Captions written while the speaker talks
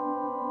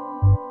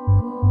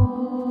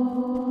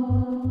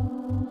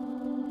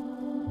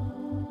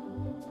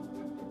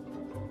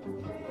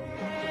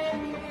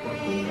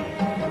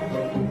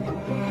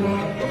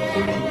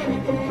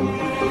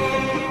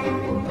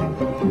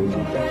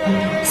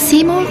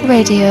Simorgh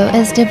Radio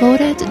is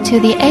devoted to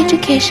the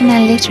education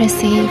and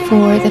literacy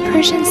for the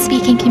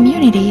Persian-speaking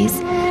communities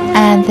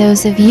and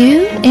those of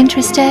you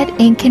interested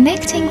in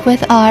connecting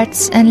with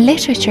arts and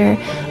literature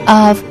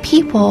of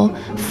people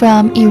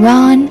from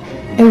Iran,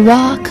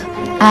 Iraq,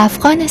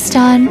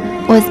 Afghanistan,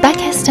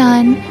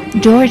 Uzbekistan,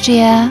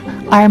 Georgia,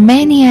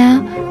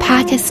 Armenia,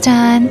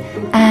 Pakistan,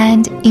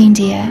 and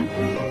India.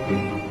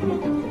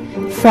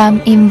 From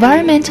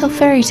environmental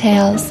fairy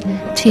tales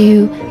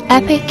to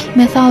epic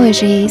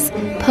mythologies,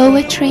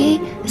 poetry,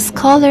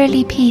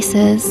 scholarly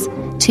pieces,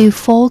 to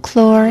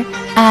folklore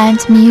and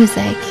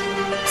music,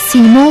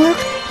 Simorgh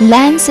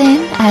lands in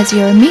as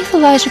your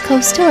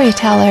mythological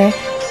storyteller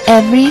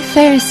every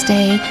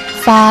Thursday,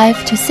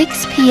 5 to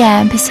 6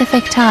 p.m.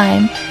 Pacific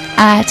Time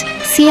at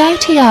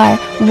CITR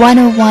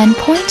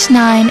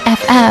 101.9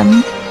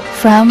 FM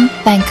from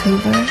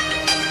Vancouver.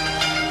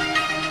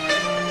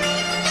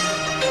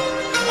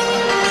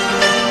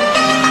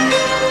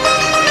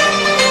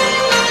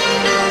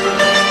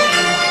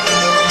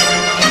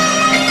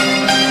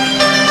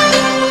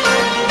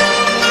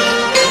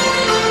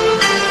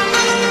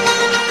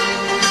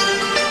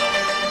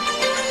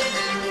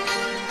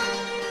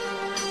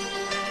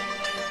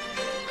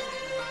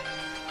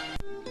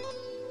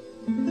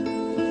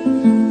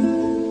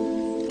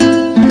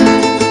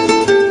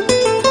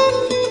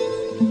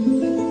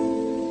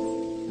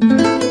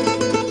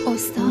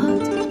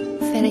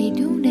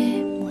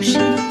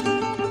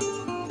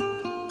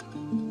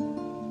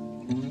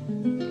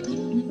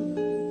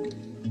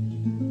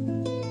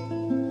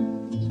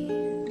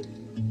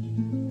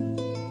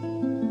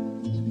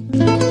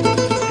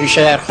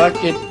 ریشه در خاک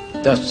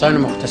داستان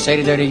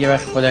مختصری داره. یه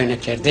وقت خدای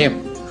نکرده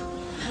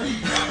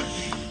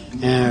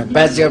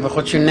بعضیا به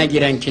خودشون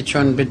نگیرن که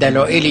چون به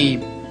دلایلی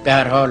به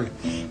هر حال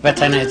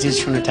وطن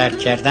عزیزشون رو ترک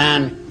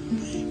کردن.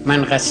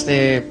 من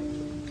قصد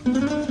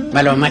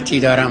ملامتی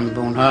دارم به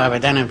اونها،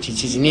 ابدا همچین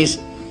چیزی نیست.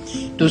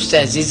 دوست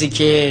عزیزی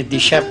که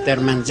دیشب در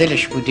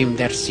منزلش بودیم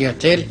در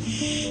سیاتل،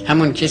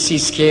 همون کسی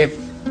است که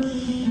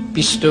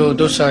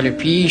 22 سال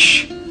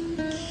پیش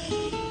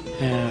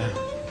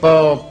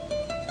با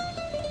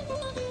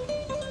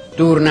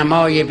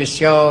دورنمای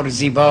بسیار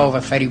زیبا و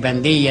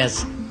فریبنده‌ای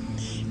از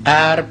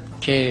غرب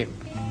که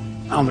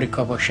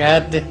آمریکا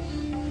باشد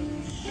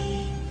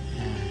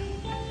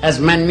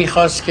از من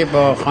میخواست که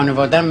با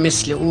خانوادم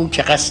مثل او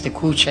که قصد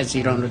کوچ از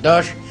ایران رو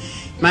داشت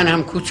من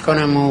هم کوچ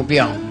کنم و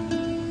بیام.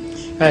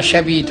 و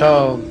شبی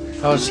تا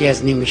پاسی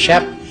از نیمه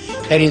شب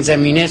در این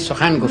زمینه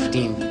سخن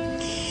گفتیم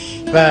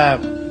و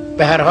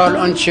به هر حال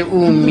آنچه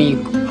او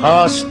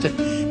میخواست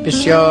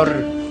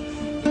بسیار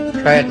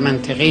شاید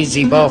منطقی،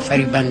 زیبا،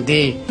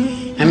 فریبنده،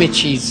 همه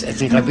چیز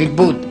از این قبیل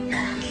بود.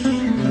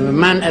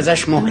 من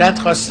ازش مهلت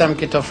خواستم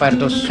که تا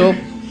فردا صبح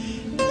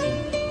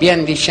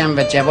بیاندیشم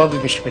و جوابی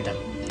بهش بدم.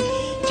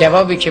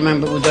 جوابی که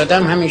من به او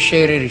دادم همین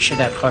شعر ریشه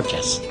در خاک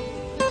است.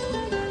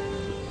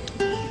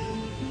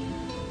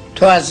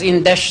 تو از این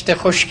دشت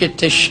خشک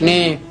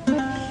تشنه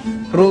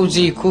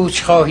روزی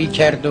کوچ خواهی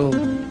کرد و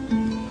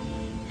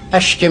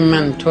اشک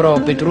من تو را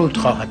بدرود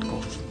خواهد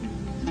گفت.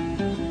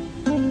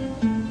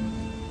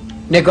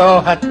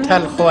 نگاهت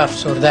تلخ و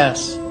افسرده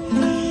است،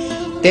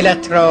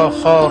 دلت را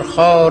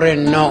خارخار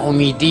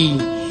ناامیدی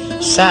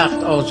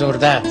سخت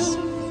آزرده است.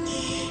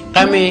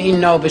 غم این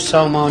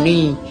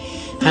نابسامانی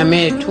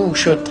همه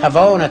توش و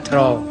توانت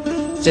را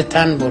ز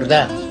تن برده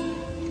است.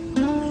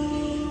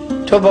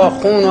 تو با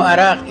خون و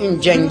عرق این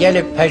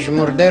جنگل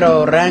پژمرده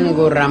را رنگ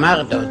و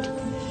رمق دادی.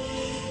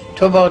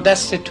 تو با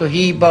دست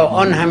تهی با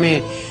آن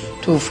همه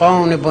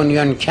طوفان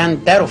بنیانکن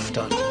در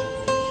افتادی.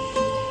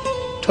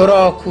 تو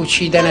را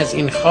کوچیدن از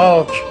این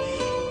خاک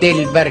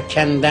دل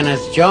برکندن از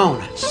جان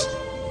است.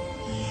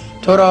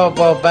 تو را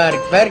با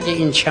برگ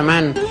این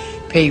چمن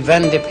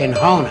پیوند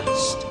پنهان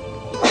است.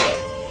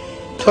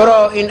 تو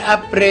را این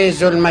ابر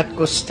ظلمت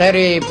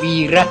گستر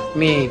بی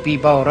رحم بی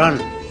باران،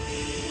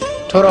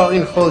 تو را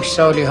این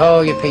خوشسالی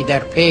های پی در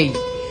پی،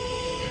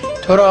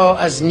 تو را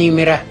از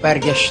نیمه ره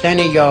برگشتن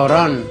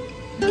یاران،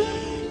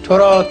 تو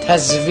را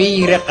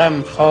تزویر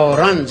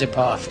غمخواران ز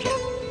پا افکن.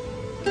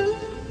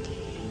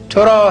 تو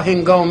را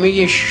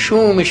هنگامه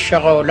شوم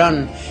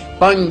شغالان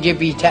بانگ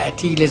بی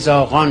تعطیل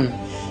زاغان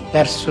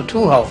در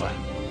سطوح آورد.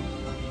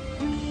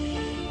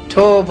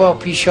 تو با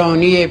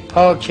پیشانی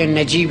پاک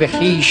نجیب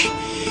خیش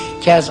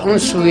که از آن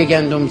سوی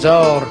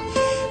گندمزار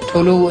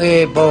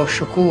طلوع با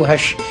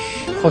شکوهش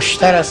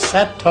خوشتر از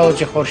 100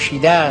 تاج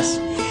خورشید است،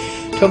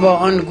 تو با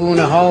آن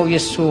گونه های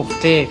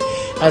سوخته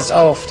از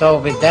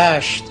آفتاب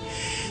دشت،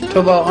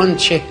 تو با آن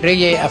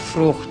چهره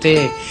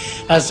افروخته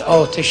از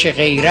آتش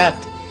غیرت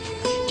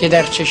که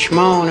در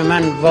چشمان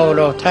من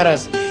والاتر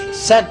از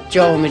 100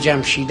 جام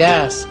جمشید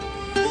است،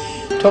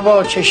 تو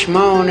با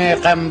چشمان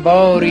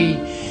غمباری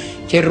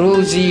که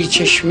روزی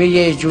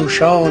چشمه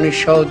جوشان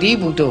شادی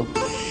بود و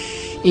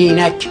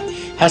اینک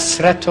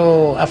حسرت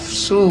و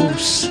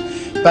افسوس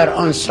بر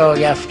آن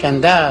سایه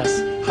افکنده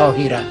است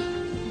خواهی رفت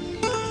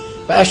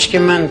و اشک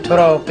من تو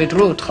را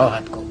بدرود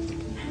خواهد گفت.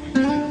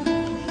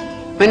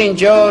 من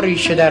اینجا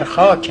ریشه در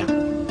خاکم،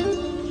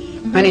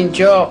 من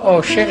اینجا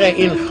عاشق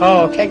این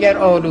خاک اگر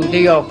آلوده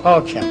یا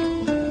پاکم،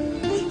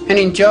 من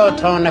اینجا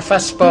تا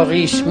نفس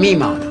باقیست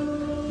میمانم،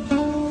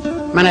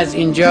 من از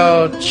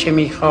اینجا چه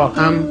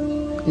میخواهم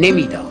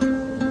نمیدانم.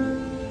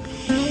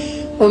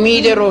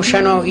 امید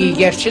روشنایی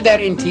گرچه در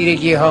این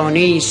تیرگی ها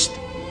نیست،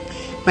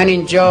 من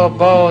اینجا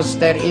باز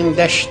در این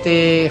دشت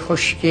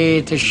خشک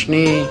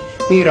تشنه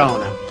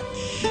میرانم،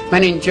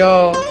 من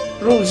اینجا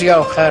روزی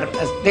آخر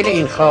از دل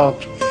این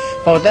خاک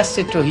با دست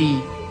تهی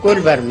گل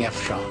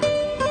برمی‌افشانم،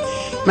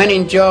 من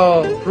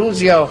اینجا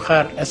روزی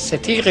آخر از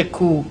ستیغ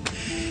کوه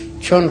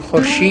چون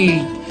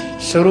خورشید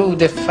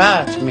سرود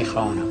فتح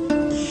میخوانم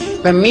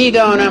و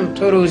میدانم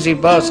تو روزی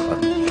باز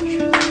خواهی.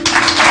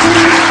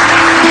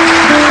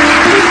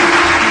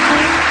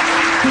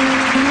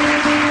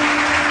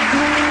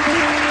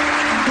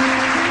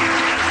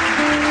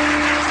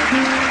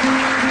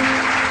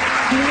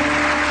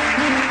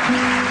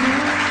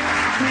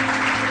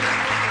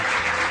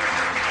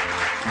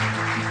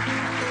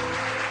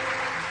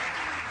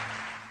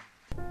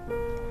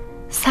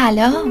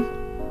 سلام.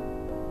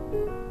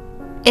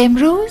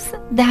 امروز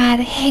در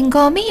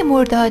هنگامه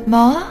مرداد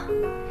ماه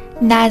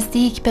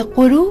نزدیک به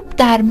غروب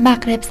در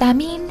مغرب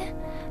زمین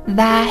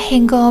و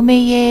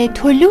هنگامه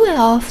طلوع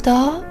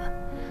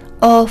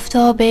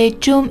آفتاب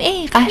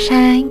جمعه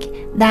قشنگ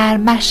در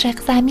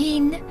مشرق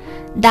زمین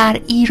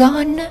در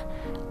ایران،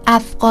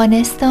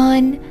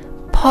 افغانستان،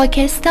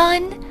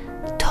 پاکستان،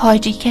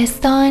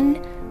 تاجیکستان،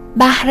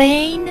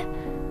 بحرین،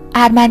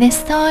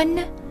 ارمنستان،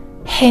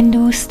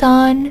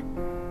 هندوستان،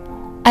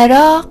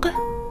 عراق،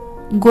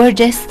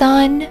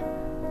 گرجستان،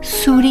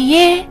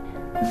 سوریه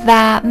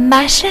و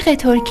مشرق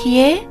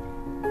ترکیه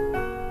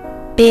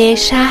به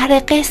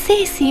شهر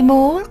قصه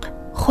سیمرغ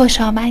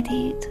خوش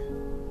آمدید.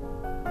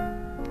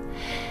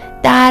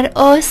 در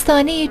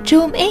آستانه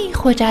جمعه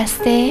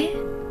خجسته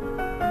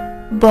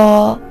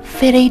با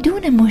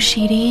فریدون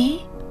مشیری،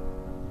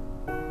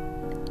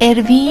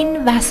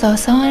 اروین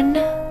وساسان،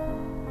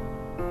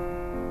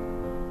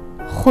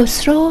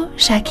 خسرو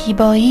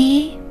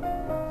شکیبایی،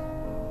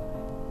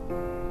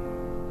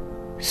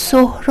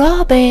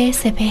 سهراب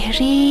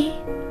سپهری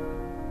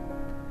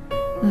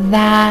و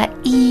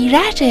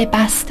ایرج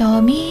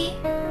بستامی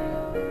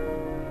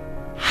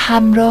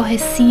همراه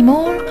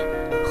سیمرغ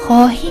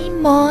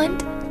خواهیم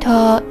ماند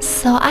تا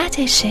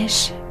ساعت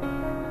 6.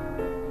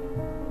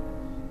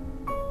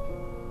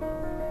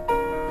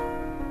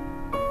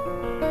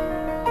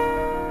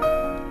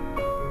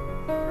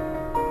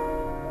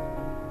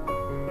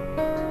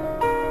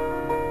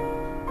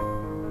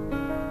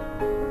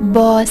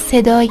 با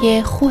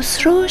صدای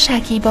خسرو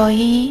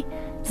شکیبایی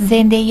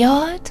زنده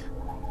یاد،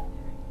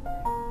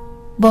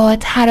 با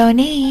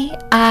ترانه‌ای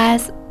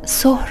از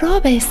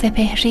سهراب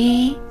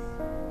سپهری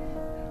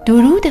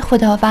درود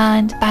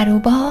خداوند بر او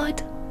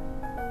باد،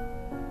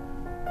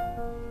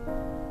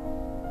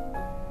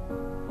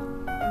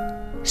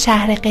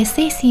 شهر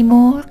قصه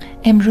سیمرغ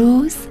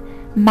امروز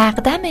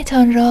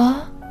مقدمتان را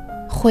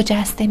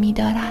خجسته می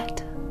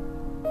دارد.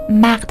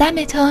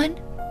 مقدمتان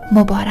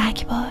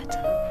مبارک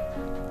باد.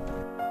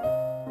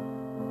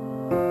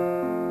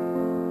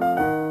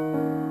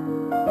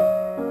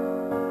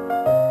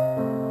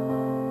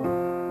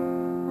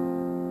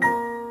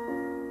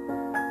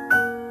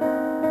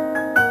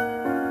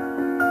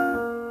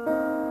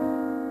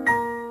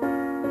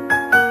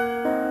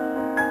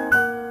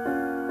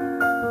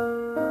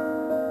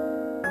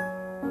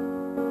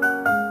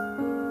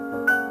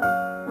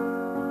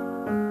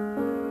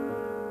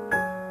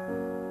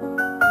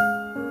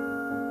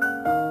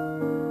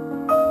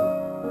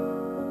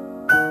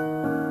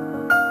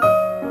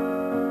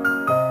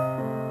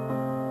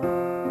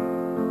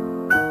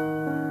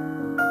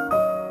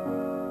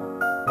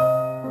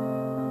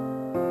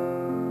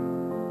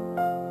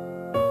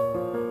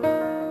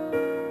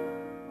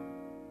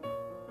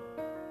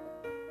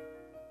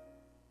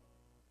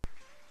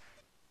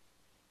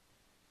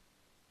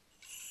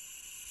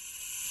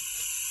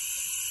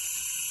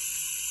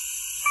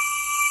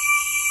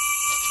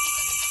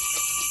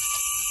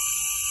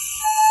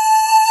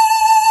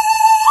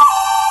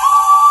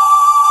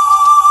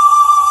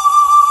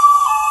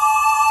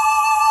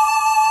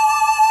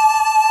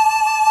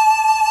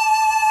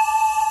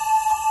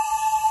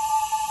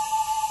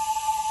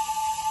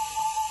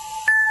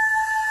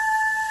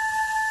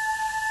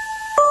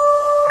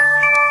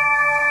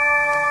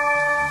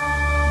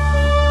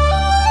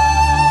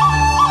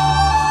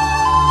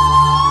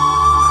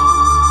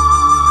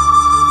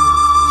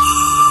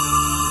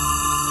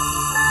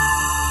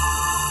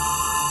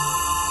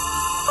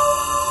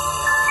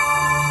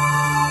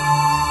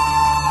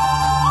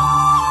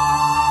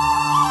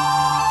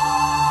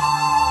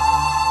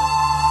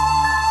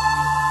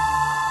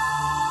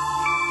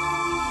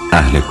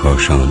 اهل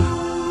کاشانم،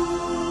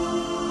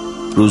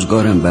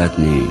 روزگارم بد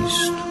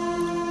نیست،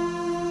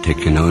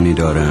 تکنانی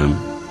دارم،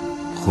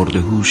 خورده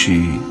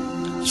هوشی،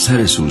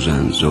 سر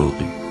سوزن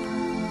ذوقی.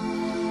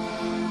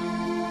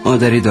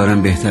 مادری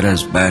دارم بهتر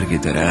از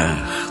برگ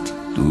درخت،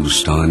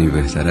 دوستانی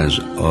بهتر از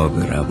آب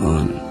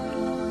روان،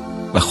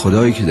 و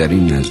خدایی که در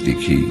این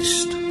نزدیکی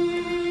است.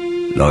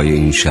 لای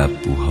این شب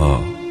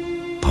بوها،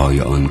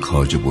 پای آن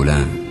کاج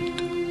بلند،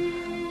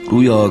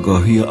 روی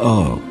آگاهی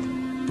آب،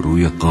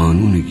 روی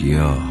قانون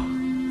گیاه.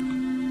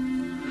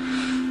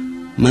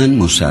 من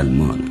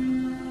مسلمانم،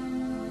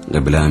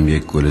 قبله‌ام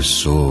یک گل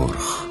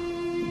سرخ،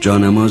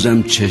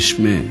 جانمازم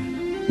چشمه،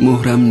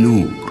 مهرم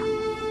نور،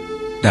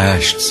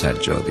 دشت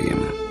سجاده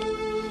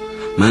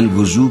من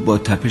وضو با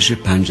تپش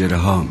پنجره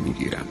ها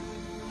میگیرم.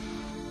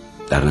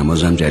 در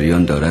نمازم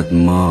جریان دارد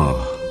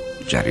ماه،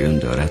 جریان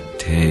دارد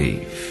طیف.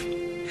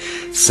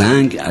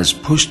 سنگ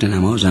از پشت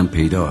نمازم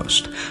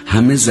پیداست،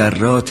 همه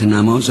ذرات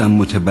نمازم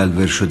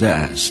متبلور شده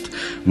است.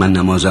 من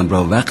نمازم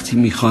را وقتی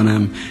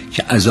میخوانم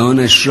که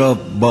اذانش را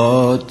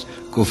باد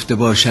گفته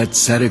باشد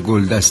سر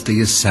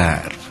گلدسته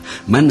سرو.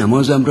 من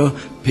نمازم را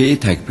پی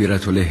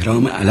تکبیرت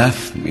الاحرام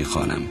علف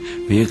میخوانم،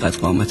 پی قد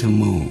قامت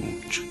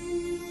موج.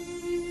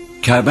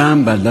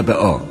 کعبه‌ام بر لب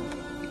آب،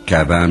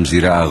 کعبه‌ام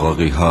زیر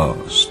عقاقی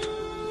هاست،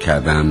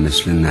 کعبه‌ام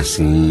مثل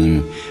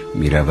نسیم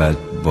میرود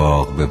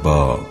باغ به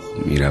باغ،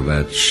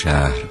 میرود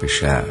شهر به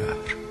شهر.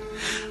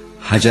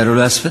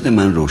 حجرالاسود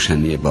من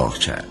روشنی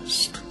باغچه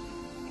است.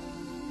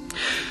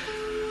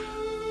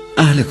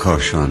 اهل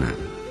کاشانم،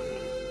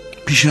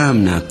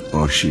 پیشم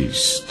نقاشی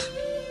است.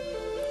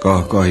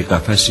 گاه گاهی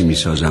قفسی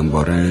میسازم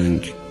با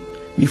رنگ،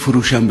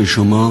 میفروشم به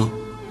شما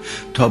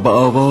تا به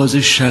آواز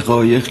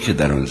شقایق که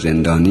در آن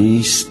زندانی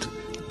است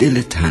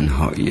دل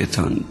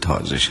تنهاییتان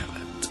تازه شود.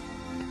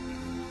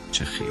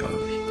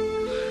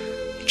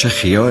 چه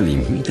خیالی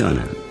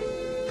میدانم،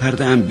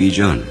 پرده ام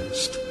بیجان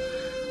است.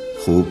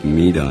 خوب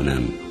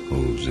میدانم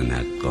حوض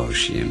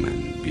نقاشی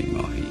من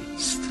بیماهی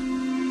است.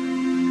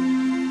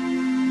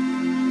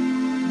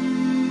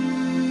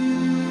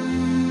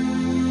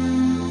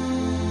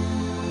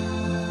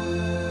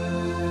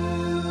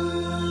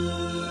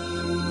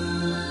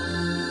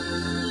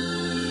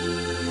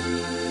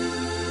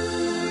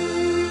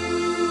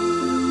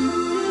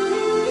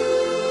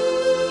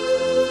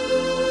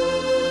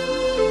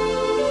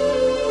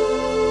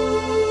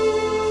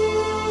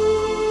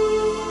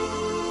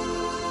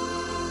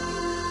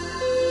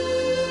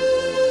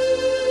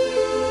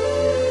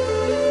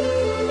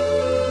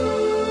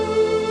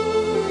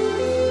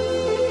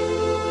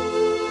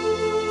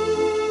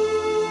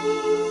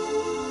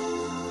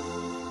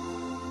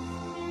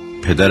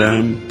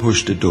 پدرم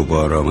پشت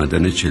دوبار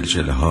آمدن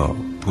چلچله ها،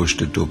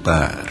 پشت دو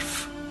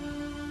برف.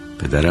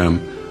 پدرم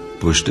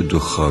پشت دو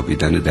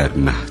خوابیدن در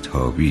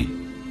مهتابی.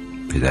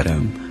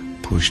 پدرم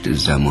پشت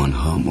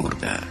زمانها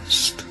مرده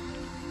است.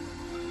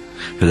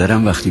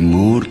 پدرم وقتی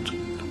مرد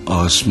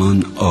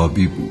آسمان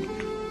آبی بود.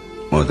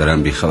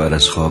 مادرم بیخبر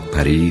از خواب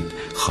پرید،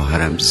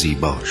 خواهرم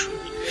زیبا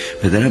شد.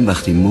 پدرم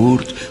وقتی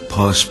مرد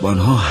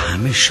پاسبانها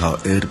همه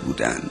شاعر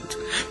بودند.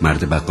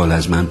 مرد بقال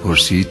از من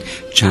پرسید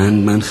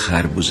چند من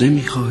خربوزه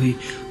میخواهی؟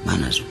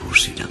 من از او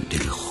پرسیدم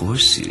دل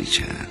خوش سیری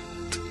چند.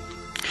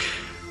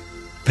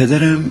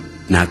 پدرم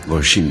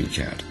نقاشی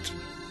میکرد،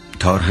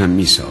 تار هم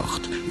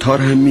میساخت،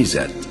 تار هم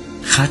میزد،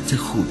 خط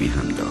خوبی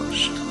هم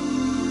داشت.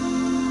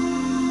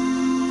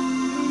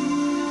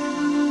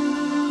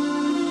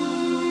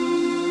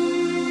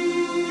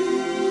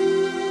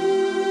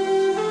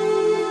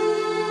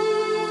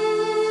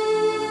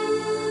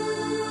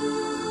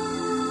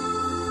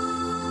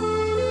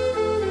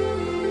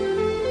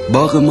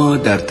 باغ ما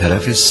در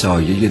طرف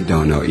سایه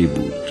دانایی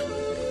بود.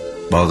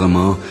 باغ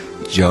ما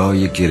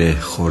جای گره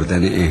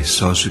خوردن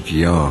احساس و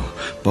گیاه.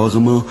 باغ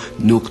ما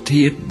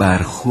نقطه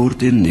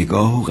برخورد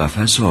نگاه و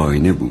قفس و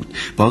آینه بود.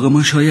 باغ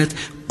ما شاید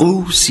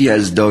قوسی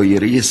از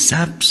دایره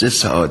سبز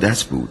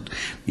سعادت بود.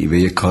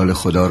 میوه کال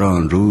خدا را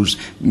آن روز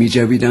می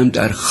جویدم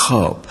در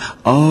خواب.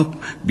 آب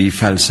بی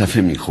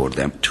فلسفه می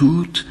خوردم،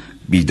 توت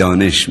بی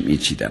دانش می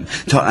چیدم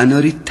تا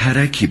اناری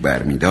ترکی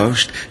بر می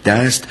داشت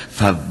دست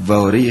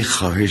فواره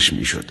خواهش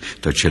می شد،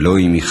 تا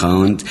چلوی می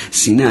خواند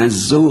سینه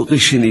از ذوق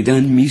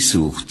شنیدن می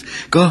سوخت.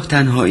 گاه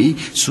تنهایی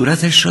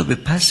صورتش را به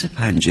پس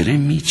پنجره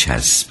می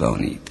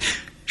چسبانید.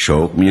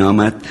 شوق می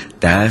آمد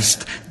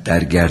دست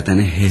در گردن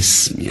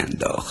حس می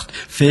انداخت.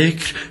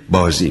 فکر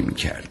بازی می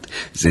کرد.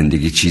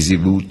 زندگی چیزی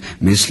بود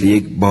مثل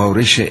یک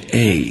بارش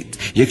عید،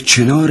 یک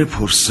چنار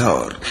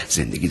پرسار.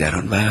 زندگی در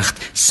آن وقت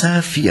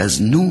صفی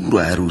از نور و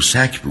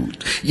عروسک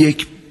بود.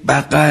 یک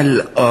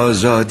بغل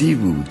آزادی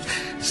بود.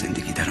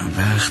 زندگی در آن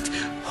وقت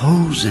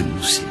حوض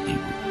موسیقی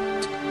بود.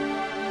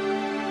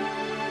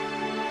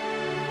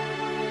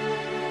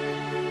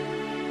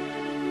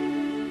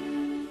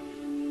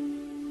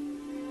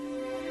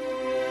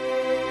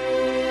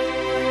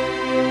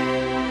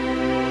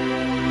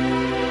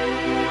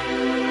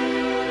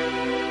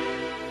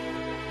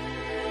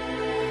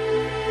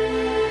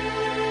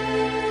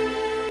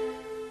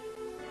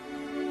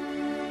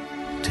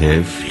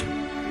 طفل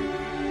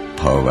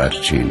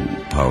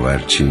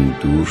پاورچین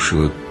دور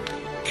شد.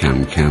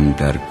 کم کم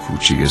در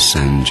کوچه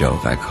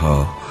سنجاقک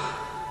ها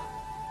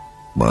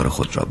بار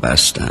خود را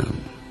بستم.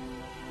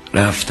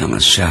 رفتم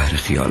از شهر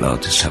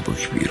خیالات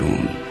سبک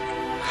بیرون.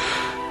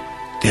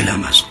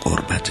 دلم از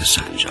غربت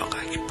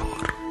سنجاقک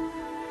پر.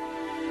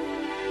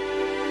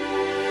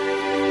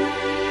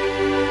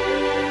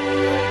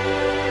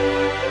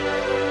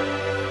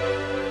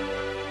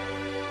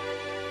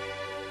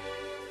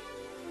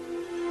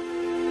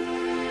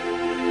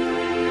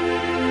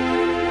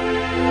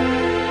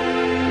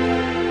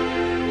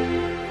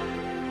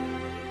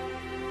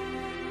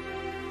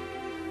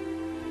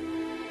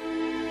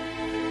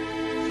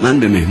 من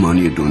به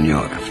مهمانی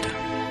دنیا رفتم،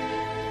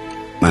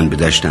 من به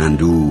دشت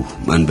اندوه،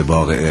 من به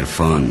باغ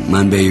عرفان،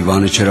 من به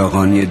ایوان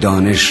چراغانی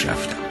دانش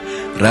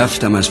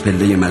رفتم از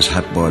پله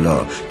مذهب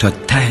بالا تا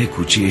ته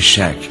کوچه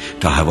شک،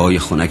 تا هوای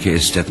خنک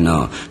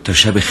استغنا، تا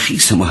شب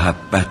خیس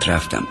محبت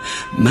رفتم.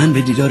 من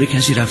به دیدار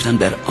کسی رفتم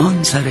در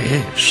آن سر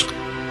عشق.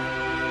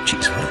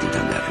 چیزها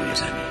دیدم در روی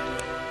زمین.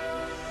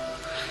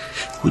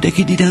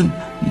 کودکی دیدم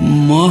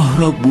ماه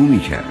را بو می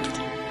کرد.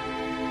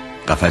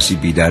 قفسی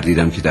بیدر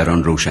دیدم که در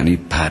آن روشنی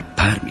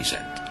پر می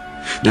زد.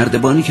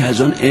 نردبانی که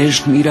از آن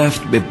عشق می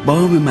رفت به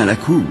بام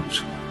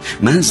ملکوت.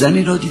 من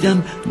زنی را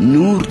دیدم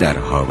نور در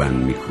هاون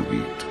می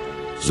کوبید.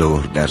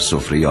 ظهر در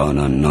سفره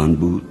آنان نان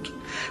بود،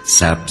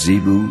 سبزی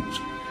بود،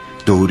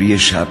 دوری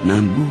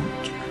شبنم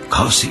بود،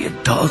 کاسه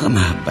داغ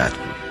محبت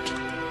بود.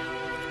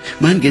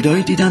 من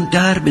گدایی دیدم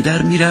در به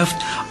در می رفت،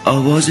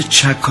 آواز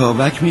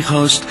چکاوک می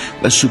خواست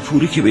و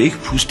سپوری که به یک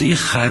پوسته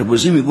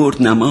خربزه می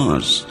برد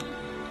نماز.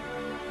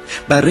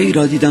 بره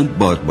را دیدم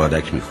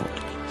بادبادک می خورد.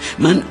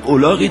 من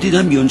الاغی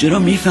دیدم یونجه را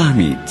می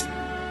فهمید.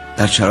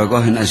 در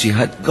چراگاه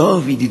نصیحت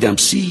گاوی دیدم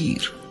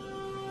سیر.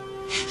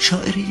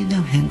 شاعری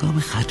دیدم هنگام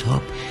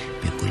خطاب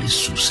به گل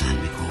سوسن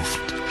می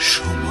گفت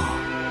شما.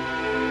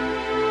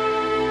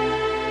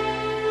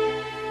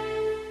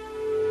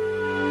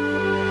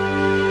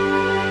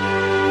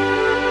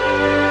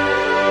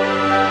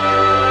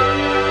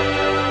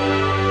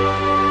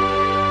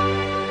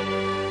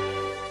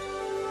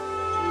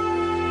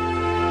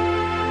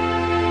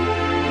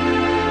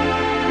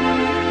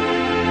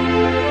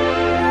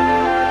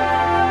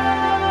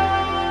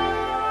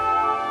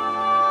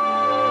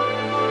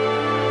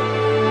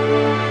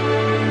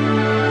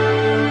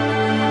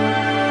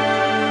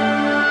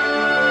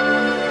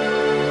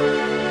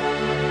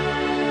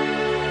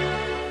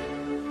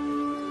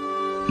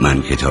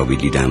 من کتابی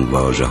دیدم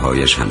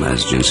واژه‌هایش هم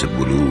از جنس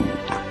بلور،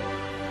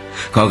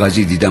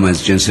 کاغذی دیدم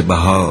از جنس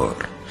بهار،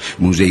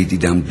 موزه‌ای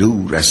دیدم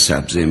دور از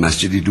سبزه،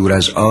 مسجدی دور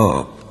از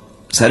آب،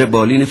 سر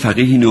بالین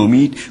فقیهی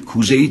نومید،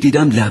 کوزه‌ای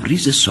دیدم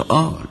لبریز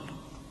سؤال،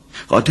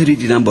 قاطری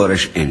دیدم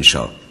بارش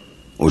انشا،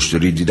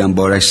 اشتری دیدم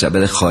بارش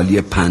سبد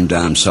خالی پند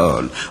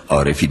امثال،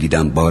 عارفی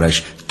دیدم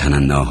بارش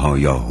تنناها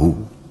یاهو.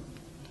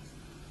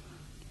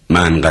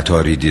 من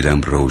قطاری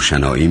دیدم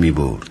روشنایی می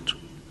برد،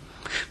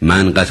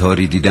 من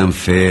قطاری دیدم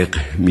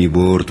فقه می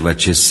برد و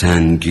چه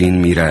سنگین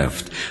می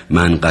رفت.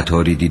 من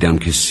قطاری دیدم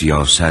که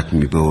سیاست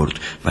می برد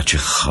و چه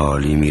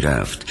خالی می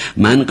رفت.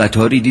 من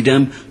قطاری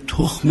دیدم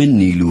تخم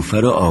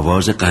نیلوفر و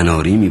آواز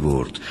قناری می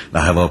برد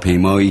و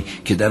هواپیمایی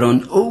که در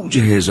آن اوج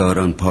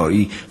هزاران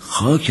پایی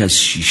خاک از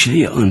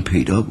شیشه آن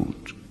پیدا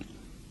بود.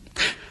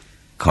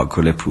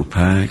 کاکل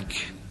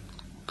پوپک،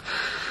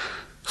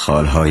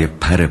 خالهای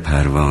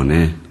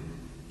پروانه،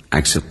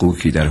 عکس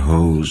قوکی در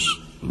حوض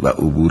و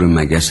عبور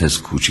مگس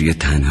از کوچه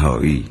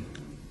تنهایی،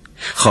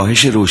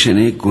 خواهش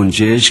روشنه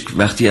گنجشک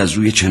وقتی از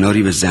روی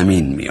چناری به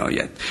زمین می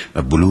آید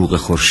و بلوغ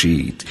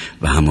خورشید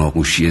و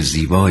هماغوشی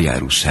زیبای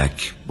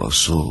عروسک با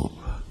صبح.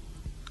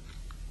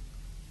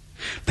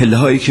 پله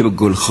هایی که به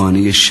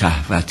گلخانه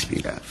شهوت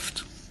می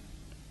رفت،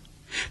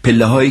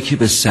 پله هایی که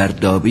به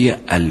سردابه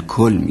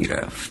الکل می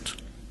رفت،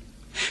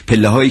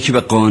 پله هایی که به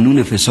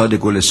قانون فساد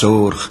گل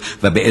سرخ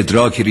و به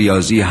ادراک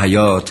ریاضی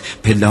حیات،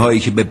 پله هایی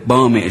که به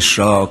بام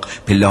اشراق،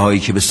 پله هایی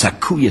که به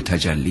سکوی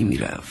تجلی می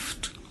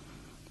رفت.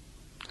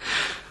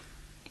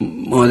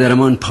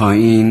 مادرمان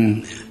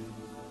پایین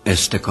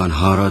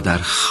استکانها را در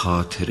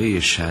خاطره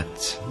شد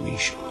می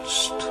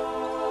شست.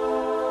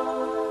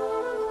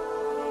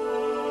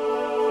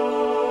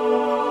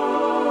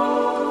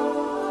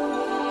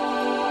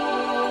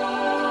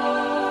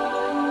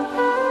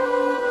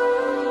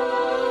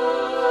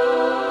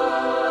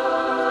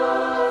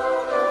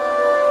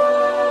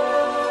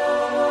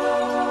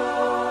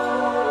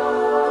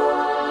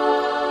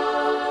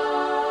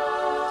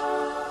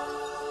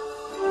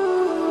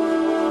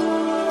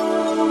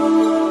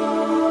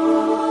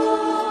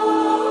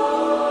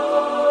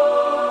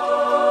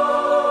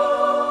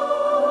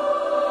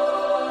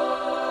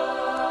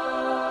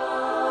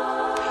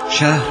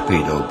 شهر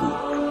پیدا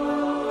بود،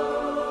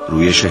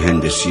 رویش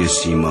هندسی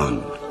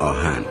سیمان،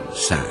 آهن،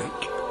 سنگ،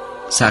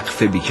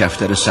 سقف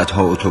بیکفتر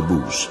صدها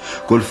اتوبوس،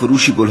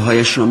 گلفروشی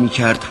گلهایش را می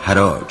کرد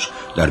حراج،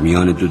 در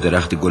میان دو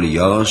درخت گل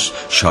یاس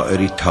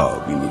شاعری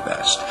تابی می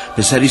بست،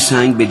 پسری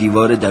سنگ به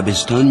دیوار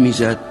دبستان می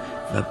زد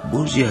و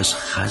برزی از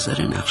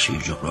خزر نقشه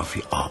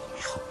جغرافی آب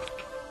می خورد.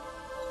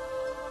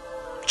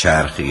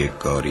 چرخی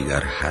گاری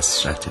در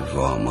حسرت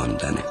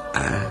واماندن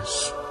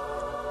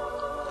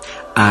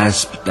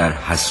اسب در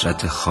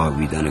حسرت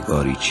خوابیدن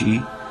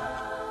گاریچی،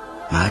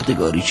 مرد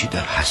گاریچی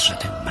در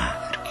حسرت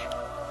مرگ.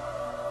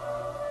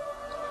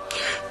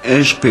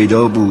 عشق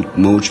پیدا بود،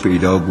 موج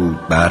پیدا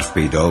بود، برف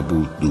پیدا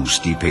بود،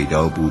 دوستی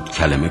پیدا بود،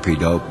 کلمه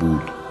پیدا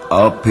بود،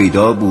 آب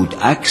پیدا بود،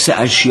 عکس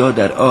اشیا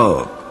در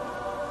آب،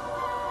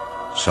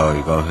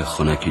 سایگاه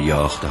خنک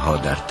یاخته ها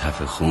در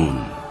تف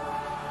خون،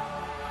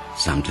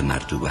 سمت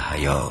مرطوب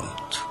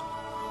حیات،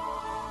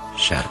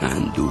 شرق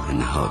اندوه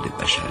نهاد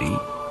بشری،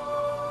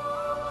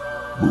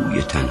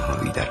 بوی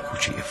تنهایی در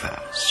کوچه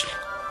فصل،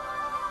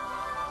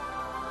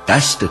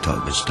 دست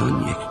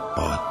تابستان یک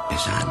باد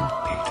بزن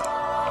پیدا.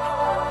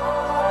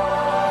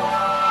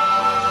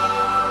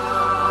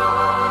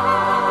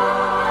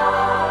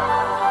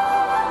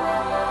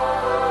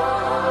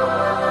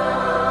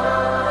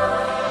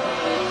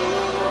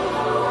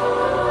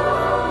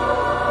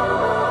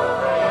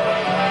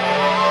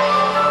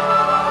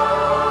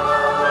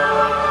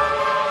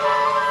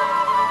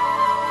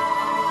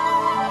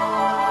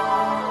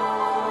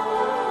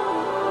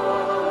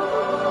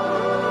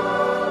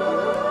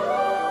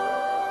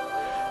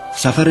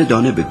 سفر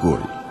دانه به گل،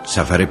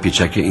 سفر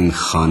پیچک این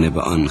خانه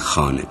به آن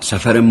خانه،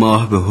 سفر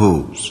ماه به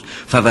حوض،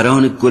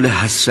 فوران گل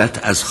حسرت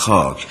از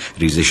خاک،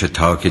 ریزش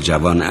تاک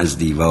جوان از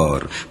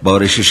دیوار،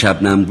 بارش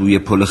شبنم روی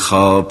پل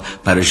خواب،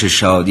 پرش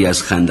شادی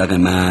از خندق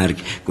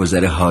مرگ،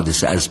 گذر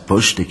حادثه از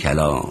پشت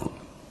کلام،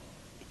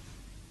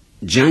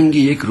 جنگ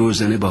یک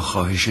روزنه با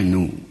خواهش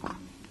نور،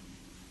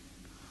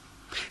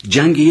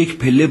 جنگ یک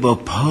پله با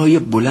پای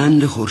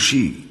بلند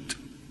خورشید،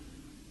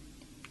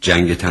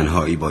 جنگ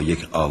تنهایی با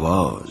یک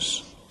آواز،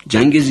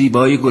 جنگ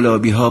زیبای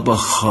گلابی ها با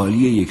خالی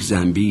یک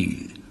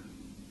زنبیل،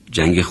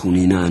 جنگ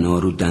خونین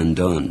انار و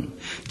دندان،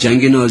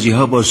 جنگ نازی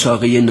ها با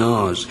ساقه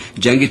ناز،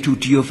 جنگ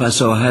توتی و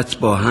فصاحت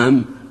با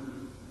هم،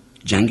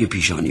 جنگ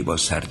پیشانی با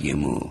سردی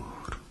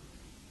مهر،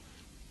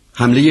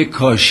 حمله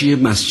کاشی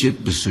مسجد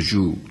به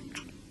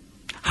سجود،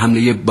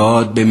 حمله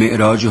باد به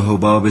معراج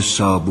حباب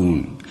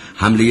صابون،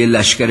 حمله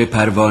لشکر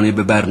پروانه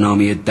به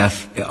برنامه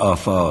دفع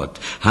آفات،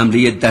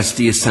 حمله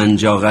دستی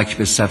سنجاقک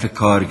به صف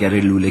کارگر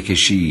لوله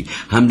کشی،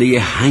 حمله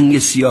هنگ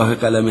سیاه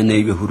قلم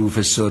نی به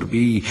حروف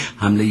سربی،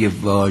 حمله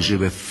واژه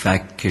به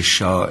فک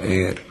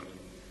شاعر،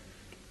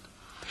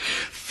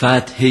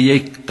 فتح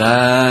یک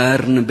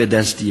قرن به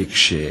دست یک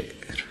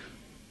شعر،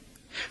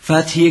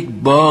 فتح یک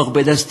باغ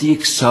به دست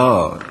یک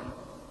سار،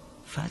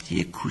 فتح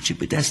یک کوچه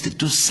به دست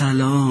دو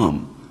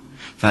سلام،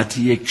 فتح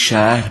یک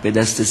شهر به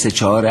دست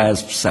 3-4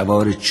 اسب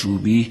سوار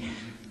چوبی،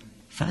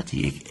 فتح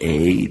یک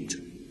عید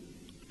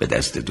به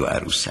دست 2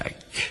 عروسک،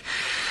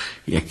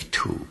 یک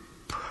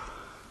توپ،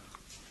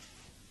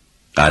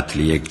 قتل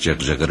یک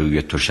جغجغه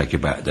روی تشک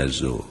بعد از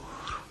ظهر،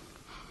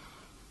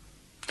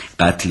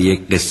 قتل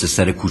یک قصه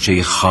سر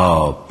کوچه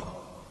خواب،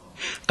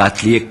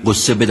 قتل یک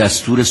قصه به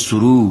دستور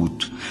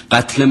سرود،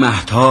 قتل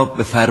مهتاب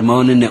به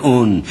فرمان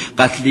نئون،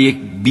 قتل یک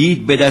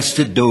بید به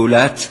دست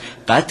دولت،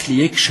 قتل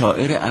یک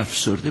شاعر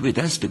افسرده به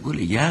دست گل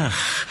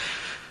یخ،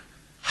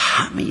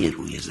 همه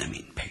روی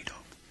زمین پیدا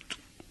بود.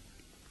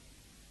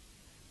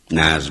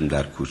 نظم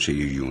در کوچه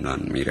یونان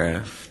می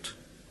رفت،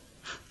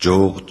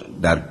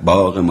 جغد در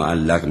باغ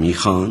معلق می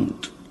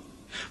خواند،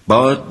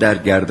 باد در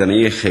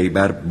گردنه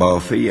خیبر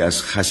بافه‌ای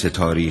از خس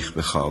تاریخ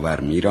به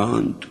خاور می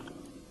راند،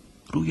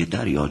 روی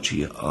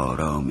دریاچه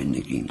آرام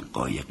نگین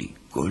قایقی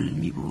گل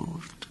می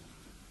برد.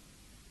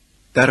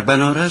 در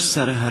بنارس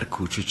سر هر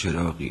کوچه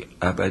چراغی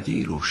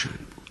ابدی روشن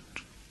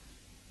بود.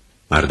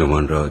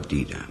 مردمان را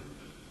دیدم،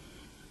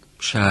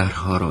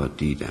 شهرها را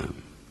دیدم،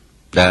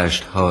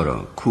 دشتها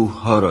را،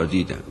 کوهها را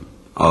دیدم،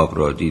 آب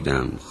را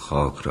دیدم،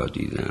 خاک را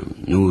دیدم،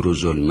 نور و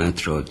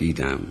ظلمت را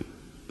دیدم،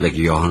 و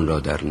گیاهان را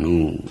در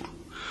نور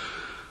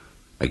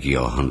و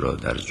گیاهان را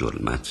در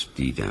ظلمت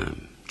دیدم،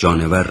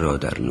 جانور را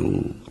در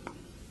نور،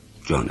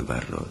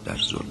 جانور را در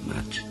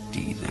ظلمت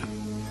دیدم،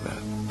 و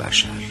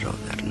بشر را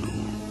در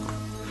نور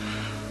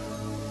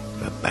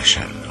و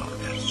بشر را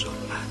در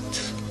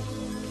ظلمت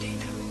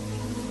دیدم.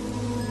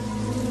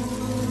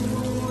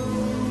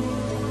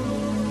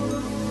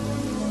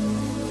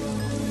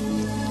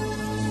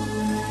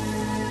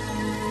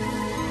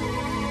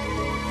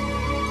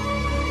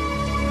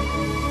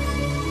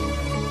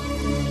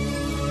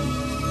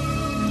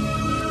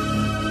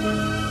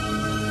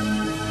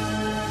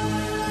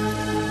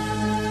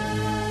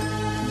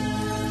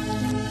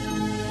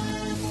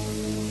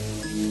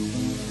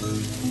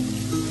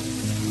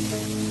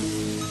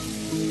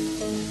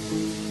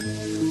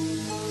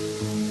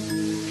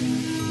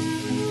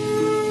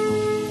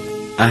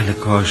 اهل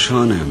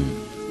کاشانم،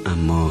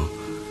 اما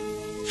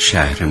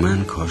شهر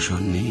من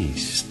کاشان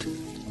نیست.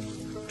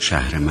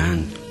 شهر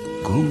من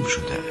گم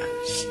شده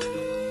است.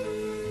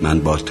 من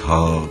با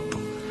تاب،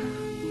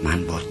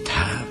 من با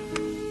تب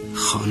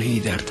خانه‌ای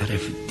در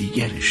طرف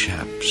دیگر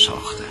شب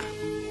ساختم.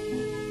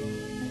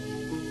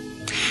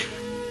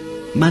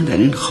 من در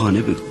این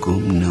خانه به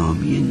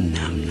گمنامی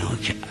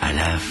نمناک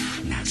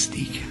علف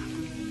نزدیکم.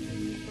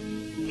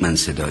 من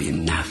صدای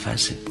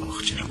نفس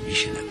باغچه را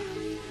میشنوم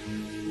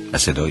و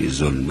صدای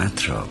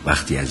ظلمت را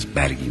وقتی از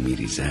برگی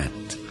میریزد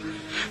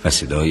و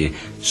صدای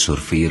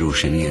سرفه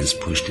روشنی از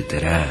پشت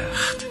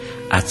درخت،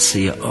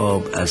 عطسه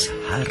آب از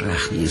هر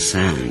رخنه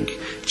سنگ،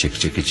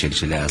 چکچک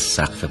چلچله از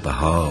سقف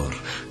بهار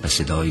و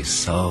صدای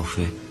صاف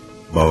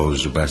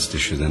باز و بسته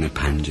شدن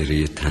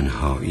پنجره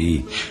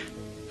تنهایی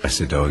و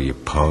صدای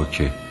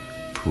پاک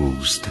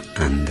پوست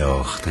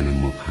انداختن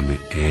مبهم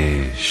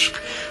عشق،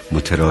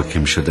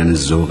 متراکم شدن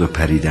ذوق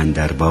پریدن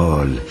در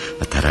بال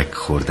و ترک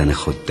خوردن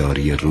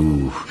خودداری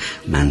روح.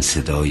 من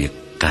صدای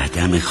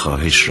قدم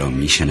خواهش را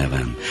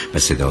میشنوم و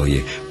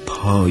صدای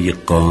پای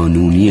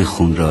قانونی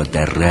خون را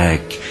در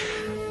رگ،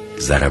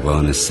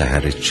 ضربان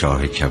سحر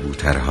چاه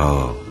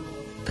کبوترها،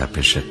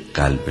 تپش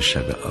قلب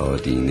شب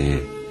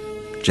آدینه،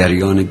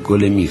 جریان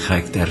گل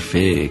میخک در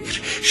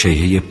فکر،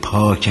 شیهه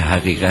پاک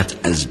حقیقت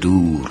از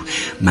دور.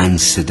 من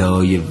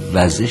صدای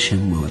وزش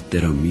ماده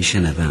را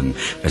میشنوم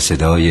و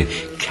صدای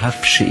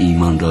کفش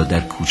ایمان را در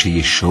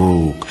کوچه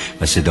شوق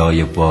و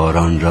صدای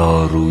باران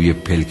را روی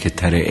پلک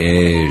تر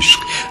عشق،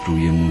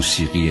 روی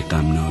موسیقی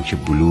غمناک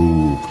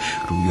بلوغ،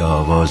 روی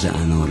آواز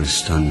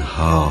انارستان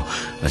ها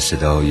و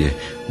صدای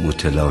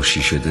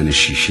متلاشی شدن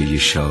شیشه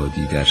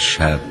شادی در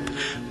شب،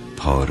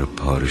 پاره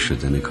پاره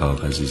شدن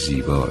کاغذ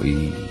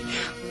زیبایی،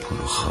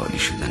 پر و خالی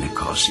شدن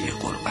کاسه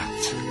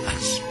غربت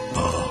از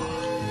باد.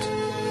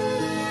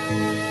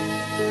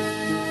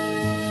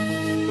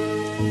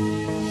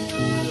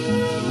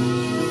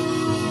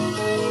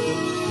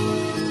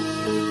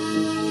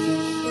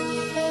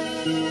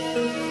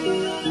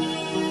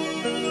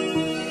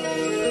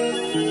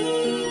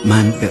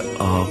 من به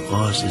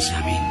آغاز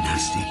زمین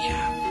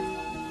نزدیکم،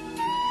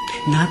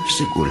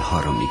 نبض گلها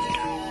را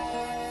میگیرم.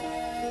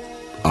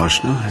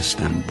 آشنا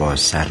هستم با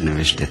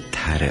سرنوشت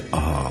تر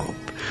آب،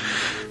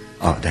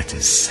 عادت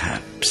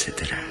سبز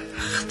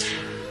درخت.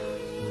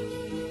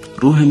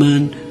 روح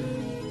من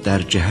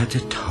در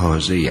جهت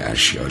تازه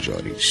اشیا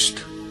جاری است.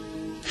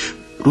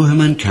 روح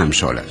من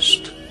کمسال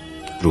است.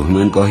 روح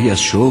من گاهی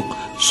از شوق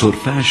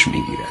سرفه‌اش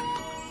میگیرد.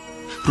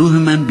 روح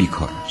من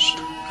بیکار است،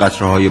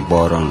 قطره‌های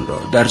باران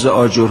را، درز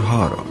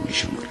آجرها را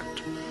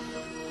میشمارد.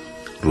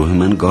 روح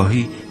من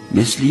گاهی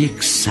مثل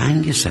یک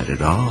سنگ سر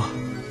راه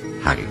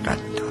حقیقت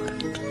دارد.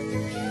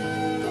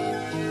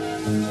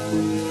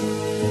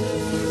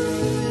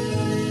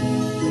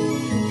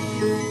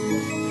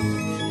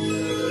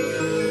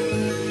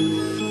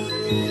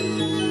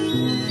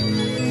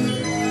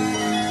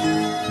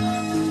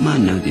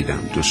 من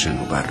ندیدم دو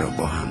صنوبر را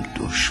با هم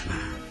دشمن.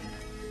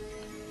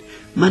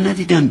 من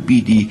ندیدم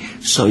بیدی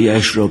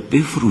سایه‌اش را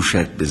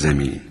بفروشد به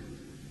زمین.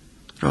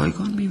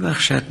 رایگان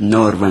میبخشد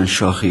نارون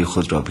شاخه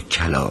خود را به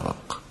کلاغ.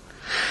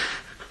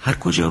 هر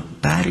کجا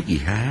برگی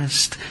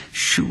هست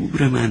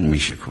شور من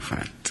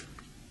میشکفد.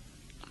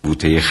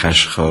 بوته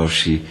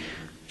خشخاشی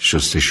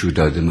شستشو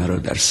داده مرا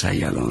در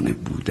سیلان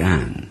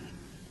بودن.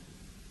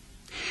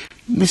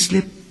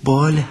 مثل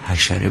بال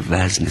حشره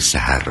وزن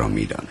سحر را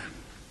میدانم.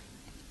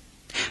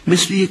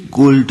 مثل یک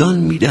گلدان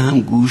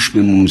میدهم گوش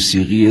به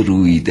موسیقی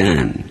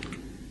رویدن.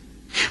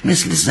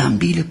 مثل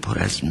زنبیل پر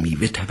از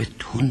میوه تب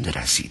تند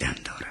رسیدن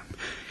دارم.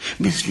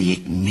 مثل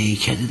یک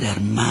میکده در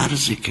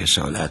مرز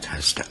کسالت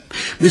هستم.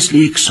 مثل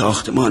یک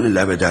ساختمان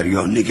لب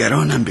دریا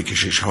نگرانم به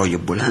کشش‌های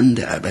بلند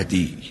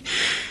ابدی.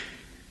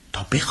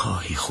 تا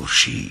بخواهی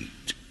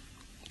خورشید،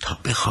 تا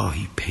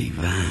بخواهی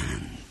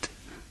پیوند،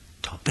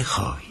 تا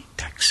بخواهی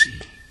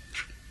تکثیر.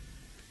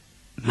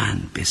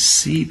 من به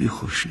سیبی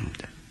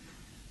خوشنودم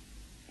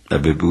و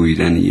به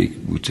بویدن یک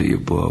بوته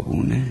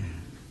بابونه.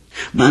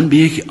 من به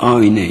یک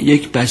آینه،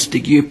 یک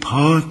بستگی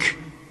پاک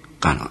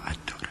قناعت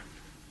دارم.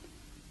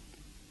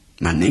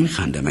 من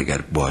نمیخندم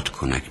اگر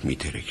بادکنک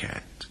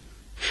میترکد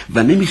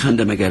و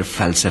نمیخندم اگر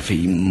فلسفه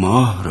این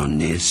ماه را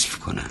نصف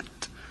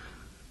کند.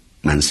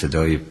 من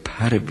صدای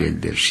پر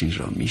بلدرشین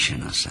را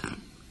میشناسم،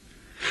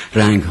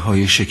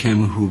 رنگهای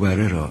شکم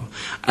هوبره را،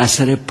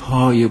 اثر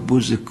پای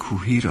بز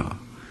کوهی را.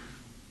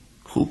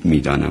 خوب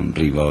میدانم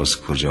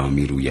ریواز کجا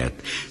میروید،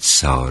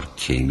 سار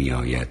کی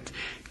میآید،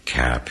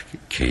 کبک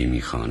کی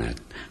میخواند،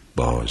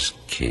 باز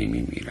کی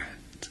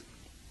میمیرد.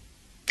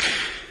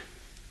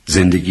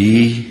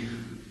 زندگی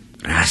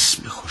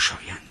رسم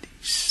خوشایندی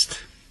است.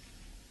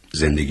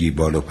 زندگی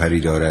بال و پری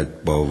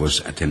دارد با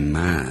وسعت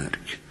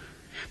مرگ،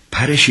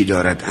 پرشی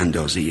دارد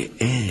اندازه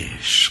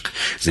عشق.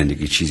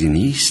 زندگی چیزی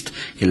نیست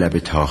که لب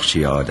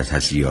تاخچه عادت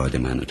از یاد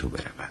من و تو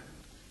برود.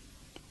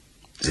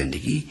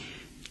 زندگی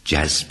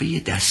جذبه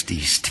دستی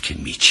است که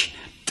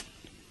میچیند.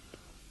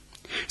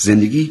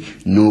 زندگی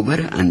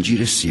نوبر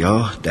انجیر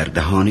سیاه در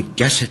دهان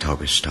گس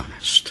تابستان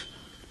است.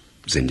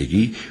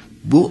 زندگی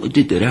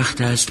بعد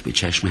درخت است به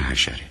چشم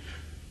حشره.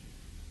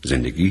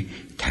 زندگی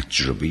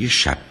تجربه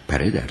شب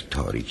پره در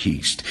تاریکی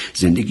است.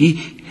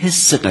 زندگی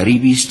حس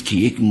غریبی است که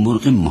یک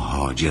مرغ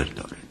مهاجر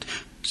دارد.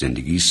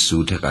 زندگی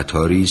سوت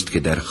قطاری است که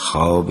در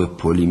خواب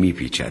پلی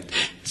میپیچد.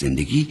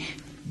 زندگی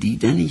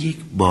دیدن یک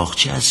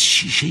باغچه از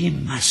شیشه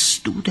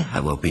مسدود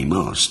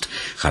هواپیماست.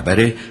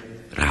 خبر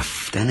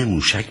رفتن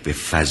موشک به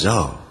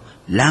فضا،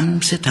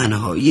 لمس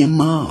تنهایی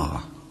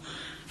ماه،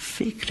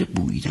 فکر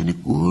بویدن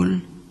گل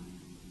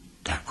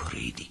در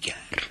کره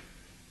دیگر.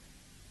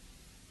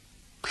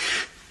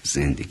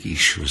 زندگی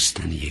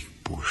شستن یک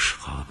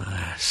بشقاب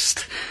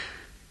است.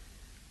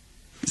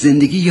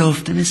 زندگی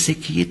یافتن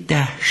سکه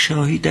 10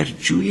 شاهی در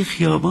جوی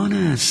خیابان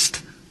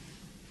است.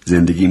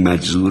 زندگی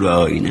مجذور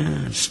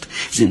آینه است.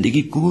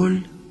 زندگی گل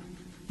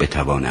به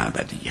توان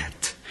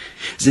ابدیت.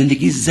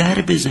 زندگی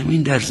ضرب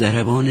زمین در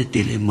ضربان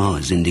دل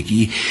ما.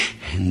 زندگی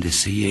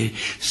هندسه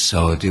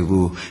ساده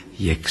و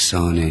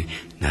یکسان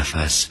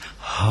نفس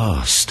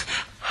هاست.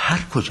 هر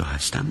کجا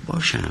هستم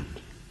باشم.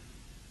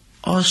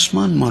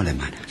 آسمان مال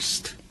من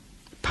است،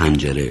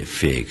 پنجره،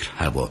 فکر،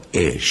 هوا،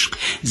 عشق.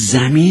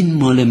 زمین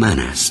مال من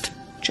است.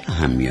 چه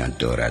اهمیت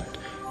دارد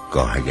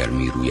گاه اگر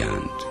می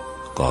رویند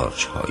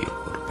قارچ‌های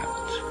غربت.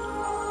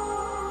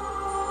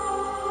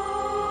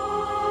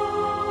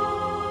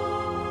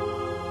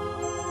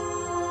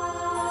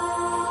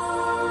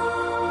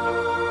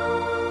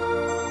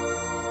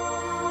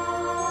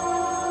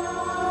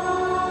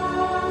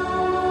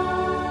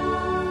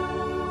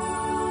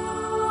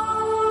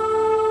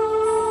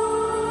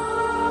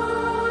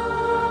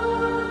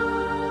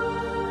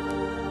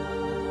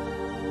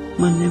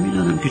 من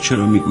نمیدانم که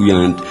چرا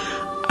میگویند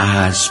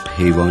اسب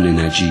حیوان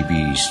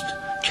نجیبی است،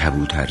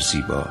 کبوتر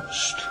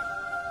زیباست،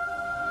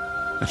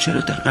 و چرا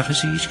در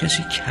قفس هیچ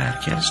کسی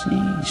کرکس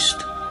نیست.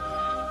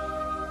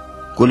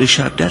 گل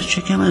شبدر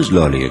چه کم از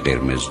لاله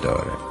قرمز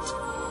دارد.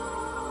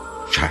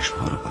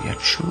 چشمها را باید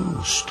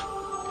شست،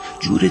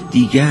 جور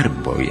دیگر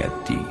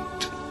باید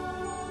دید.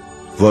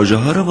 واژه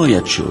ها را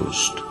باید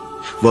شست.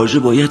 واژه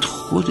باید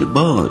خود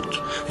باد،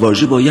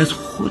 واژه باید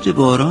خود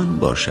باران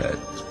باشد.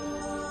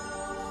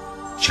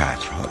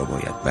 چترها را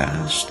باید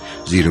بست،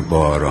 زیر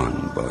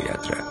باران باید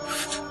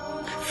رفت.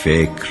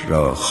 فکر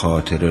را،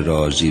 خاطر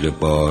را زیر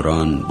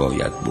باران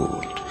باید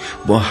برد.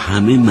 با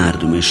همه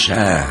مردم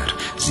شهر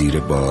زیر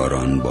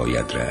باران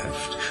باید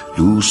رفت.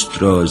 دوست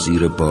را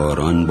زیر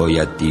باران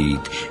باید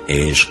دید.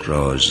 عشق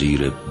را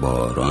زیر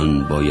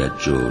باران باید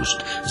جست.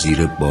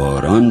 زیر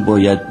باران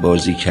باید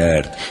بازی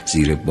کرد.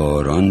 زیر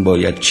باران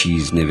باید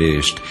چیز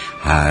نوشت،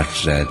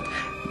 حرف زد،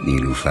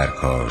 نیلوفر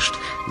کاشت.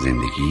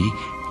 زندگی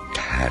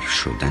تر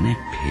شدن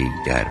پی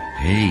در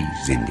پی.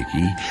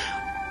 زندگی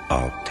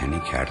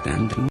آبتنی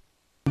کردن.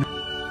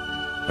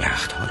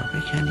 رختها را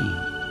بکنی.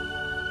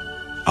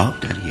 آب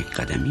در یک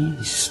قدمی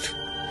است.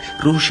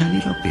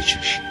 روشنی را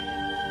بچشی.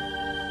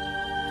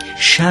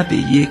 شب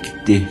یک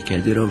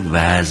دهکده را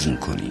وزن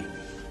کنی.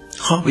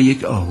 خواب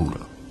یک آهو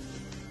را.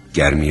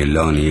 گرمی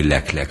لانه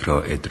لکلک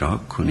را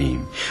ادراک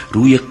کنیم.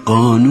 روی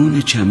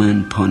قانون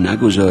چمن پا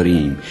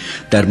نگذاریم.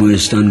 در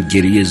موستان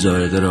گریه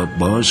زائده را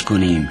باز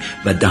کنیم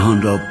و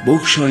دهان را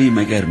بگشاییم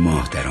اگر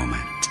ماه در آمد.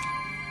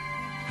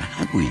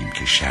 و نگوییم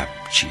که شب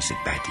چیز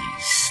بدی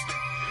است.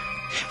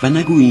 و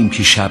نگوییم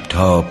که شب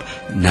تاب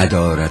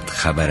ندارد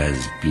خبر از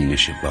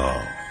بینش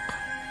باغ.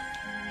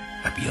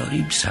 و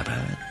بیاریم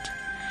سبد،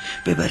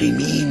 ببریم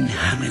این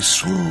همه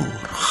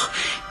سرخ،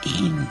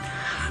 این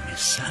همه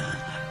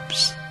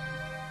سبز.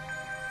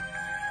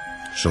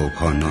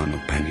 صبحا نان و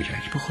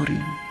پنیرک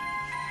بخوریم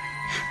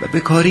و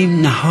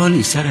بکاریم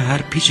نهالی سر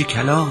هر پیچ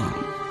کلام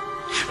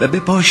و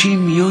بپاشیم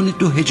میان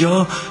دو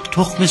هجا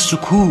تخم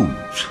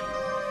سکوت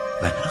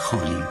و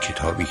نخوانیم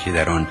کتابی که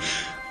در آن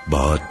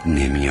باد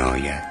نمی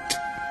آید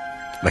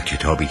و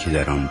کتابی که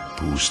در آن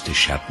پوست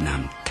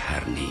شبنم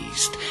تر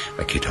نیست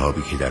و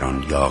کتابی که در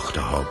آن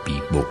یاخته ها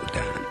بی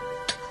بعدند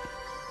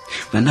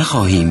و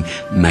نخواهیم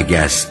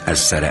مگس از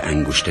سر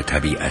انگشت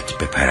طبیعت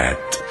بپرد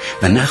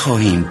و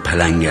نخواهیم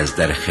پلنگ از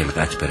در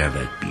خلقت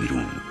برود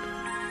بیرون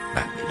و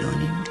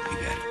بدانیم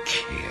اگر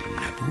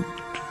کرم نبود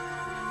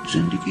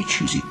زندگی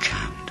چیزی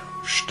کم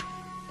داشت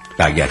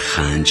و اگر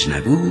خنج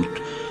نبود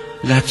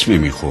لطمه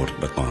میخورد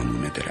به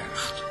قانون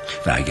درخت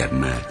و اگر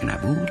مرگ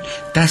نبود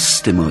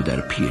دست ما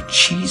در پی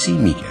چیزی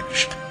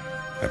میگشت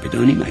و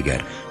بدانیم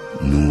اگر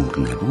نور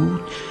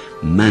نبود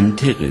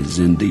منطق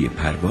زنده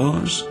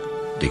پرواز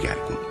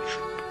دگرگون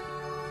شد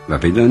و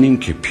بدانیم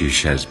که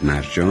پیش از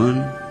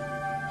مرجان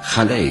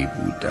خلایی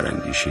بود در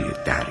اندیشه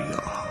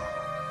دریاها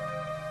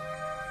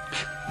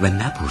و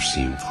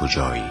نپرسیم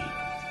کجایی،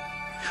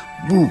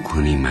 بو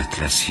کنیم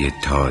اطلسی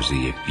تازه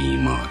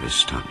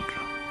بیمارستان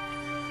را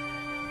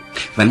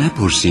و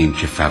نپرسیم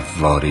که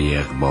فواره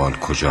اقبال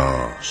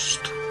کجاست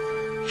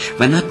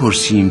و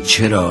نپرسیم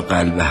چرا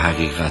قلب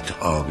حقیقت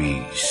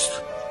آبی است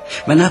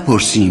و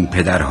نپرسیم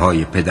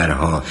پدرهای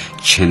پدرها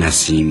چه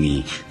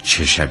نسیمی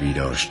چه شبی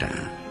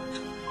داشتند.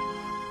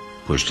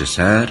 پشت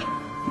سر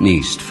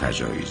نیست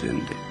فجای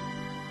زنده.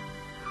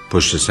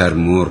 پشت سر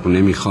مرغ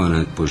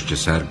نمیخواند، پشت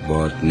سر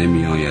باد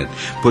نمی آید.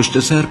 پشت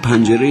سر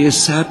پنجره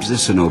سبز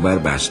صنوبر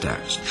بسته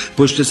است.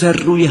 پشت سر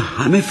روی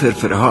همه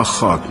فرفره ها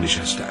خاک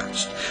نشسته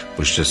است.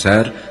 پشت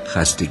سر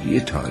خستگی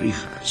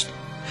تاریخ است.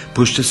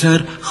 پشت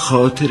سر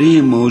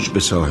خاطره موج به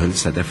ساحل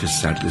صدف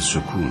سرد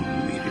سکون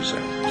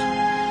می‌ریزد.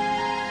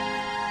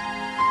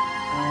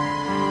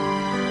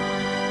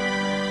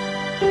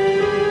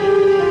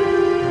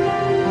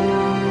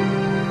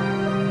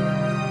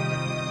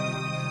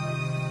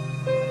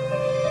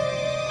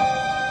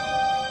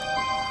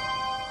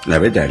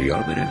 لبه دریا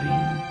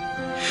برویم،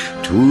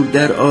 تور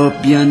در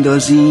آب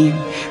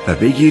بیندازیم و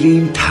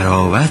بگیریم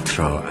تراوت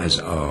را از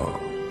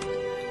آب.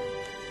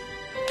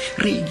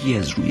 ریگی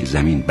از روی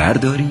زمین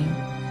برداریم،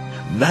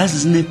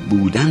 وزن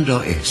بودن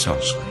را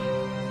احساس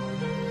کنیم.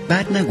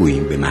 بعد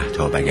نگوییم به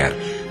مهتاب اگر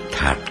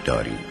تب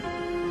داریم.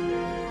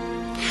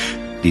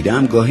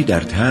 دیدم گاهی در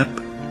تب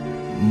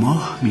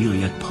ماه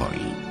میآید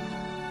پایین،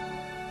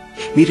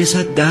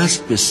 میرسد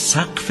دست به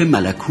سقف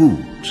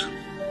ملکوت.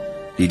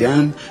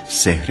 دیدم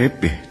سحر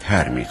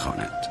بهتر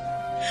میخواند.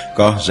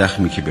 گاه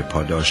زخمی که به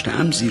پا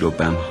داشتم زیر و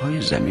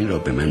بمهای زمین را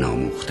به من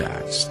آموخته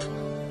است.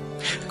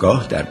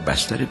 گاه در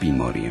بستر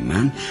بیماری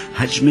من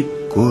حجم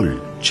گل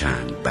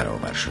چند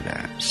برابر شده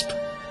است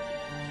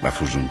و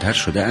فزونتر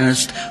شده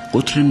است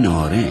قطر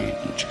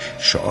نارنج،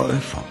 شعاع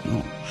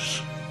فانوس.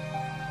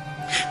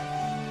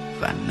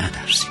 و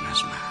نترسیم از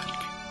مرگ.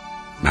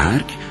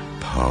 مرگ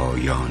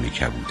پایان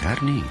کبوتر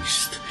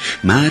نیست.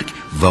 مرگ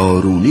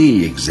وارونه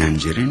یک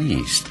زنجیره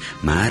نیست.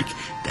 مرگ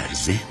در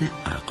ذهن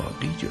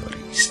عقاقی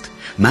جاری است.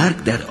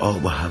 مرگ در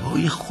آب و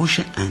هوای خوش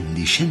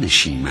اندیشه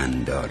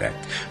نشیمن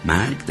دارد.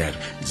 مرگ در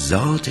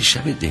ذات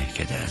شب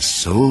دهکده از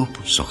صبح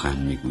سخن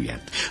میگوید.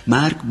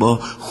 مرگ با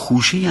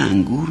خوشه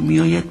انگور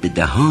میآید به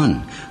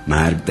دهان.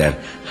 مرگ در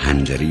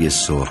حنجره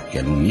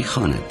سرخگلو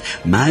میخواند.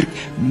 مرگ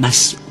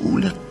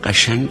مسئول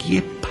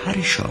قشنگی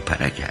پر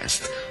شاپرک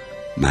است.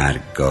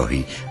 مرگ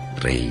گاهی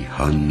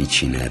ریحان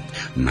میچیند،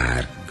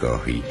 مرگ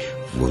گاهی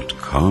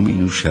ودکا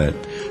مینوشد،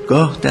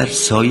 گاه در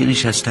سایه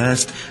نشسته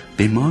است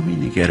به ما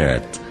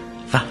مینگرد.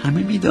 و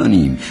همه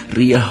میدانیم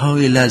ریه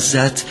های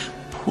لذت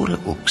پر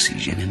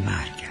اکسیژن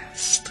مرگ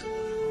است.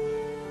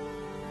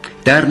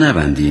 در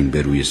نبندیم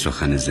به روی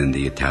سخن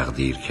زنده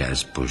تقدیر که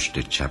از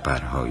پشت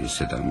چپرهای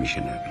صدا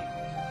میشنویم.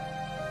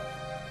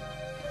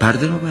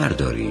 پرده را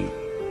برداریم،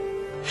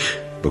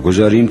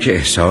 بگذاریم که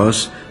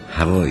احساس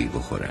هوایی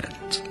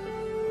بخورد.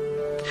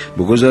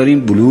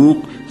 بگذاریم بلوغ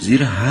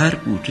زیر هر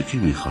بوته که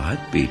میخواهد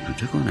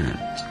بیتوته کند.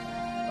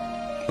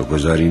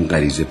 بگذاریم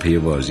غریزه پی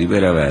بازی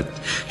برود،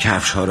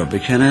 کفشها را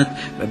بکند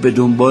و به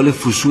دنبال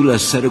فصول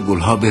از سر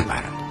گلها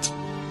بپرد.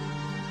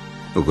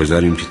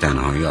 بگذاریم که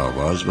تنهایی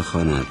آواز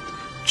بخواند،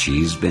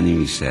 چیز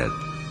بنویسد،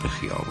 به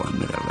خیابان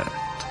برود.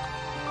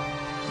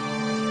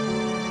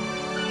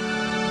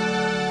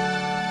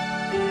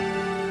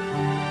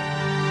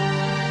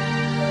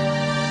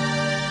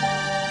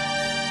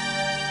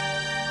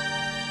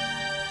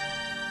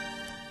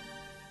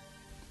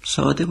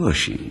 ساده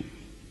باشیم.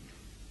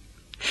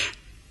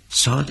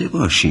 ساده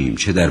باشیم،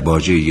 چه در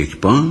باجه یک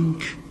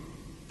بانک،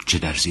 چه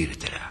در زیر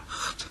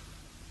درخت.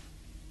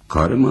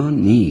 کار ما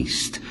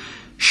نیست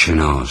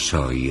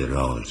شناسایی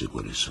راز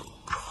گل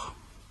سرخ.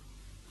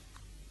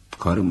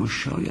 کار ما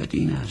شاید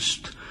این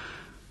است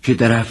که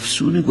در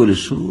افسون گل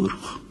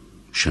سرخ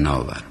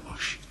شناور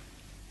باشیم.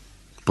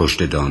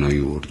 پشت دانای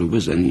اردو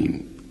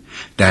بزنیم،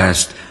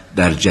 دست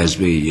در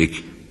جذبه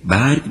یک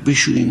برگ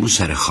بشوییم و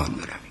سر خوان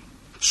برویم.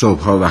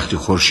 صبحها وقتی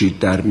خورشید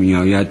در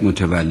میآید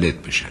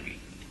متولد بشویم.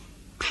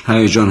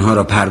 هیجانها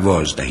را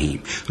پرواز دهیم،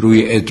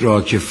 روی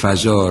ادراک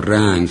فضا،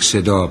 رنگ،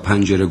 صدا،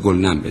 پنجره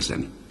گلنم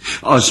بزنیم.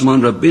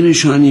 آسمان را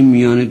بنشانیم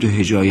میان دو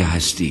هجای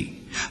هستی.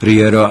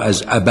 ریه را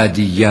از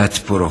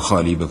ابدیت پر و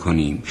خالی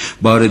بکنیم.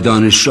 بار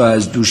دانش را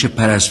از دوش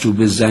پرستو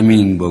به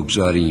زمین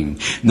بگذاریم.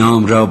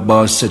 نام را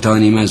باز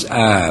ستانیم از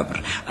ابر،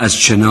 از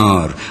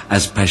چنار،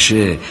 از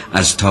پشه،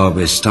 از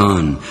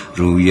تابستان.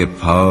 روی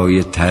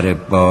پای تر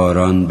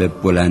باران به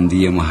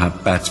بلندی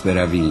محبت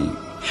برویم.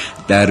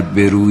 در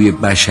بروی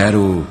بشر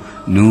و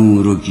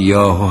نور و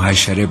گیاه و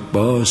حشره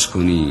باز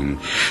کنیم.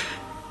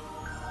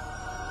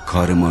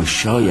 کار ما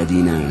شاید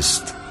این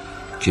است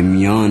که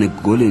میان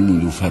گل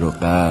نیلوفر و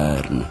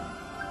قرن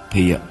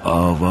پی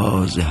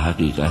آواز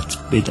حقیقت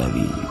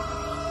بدویم.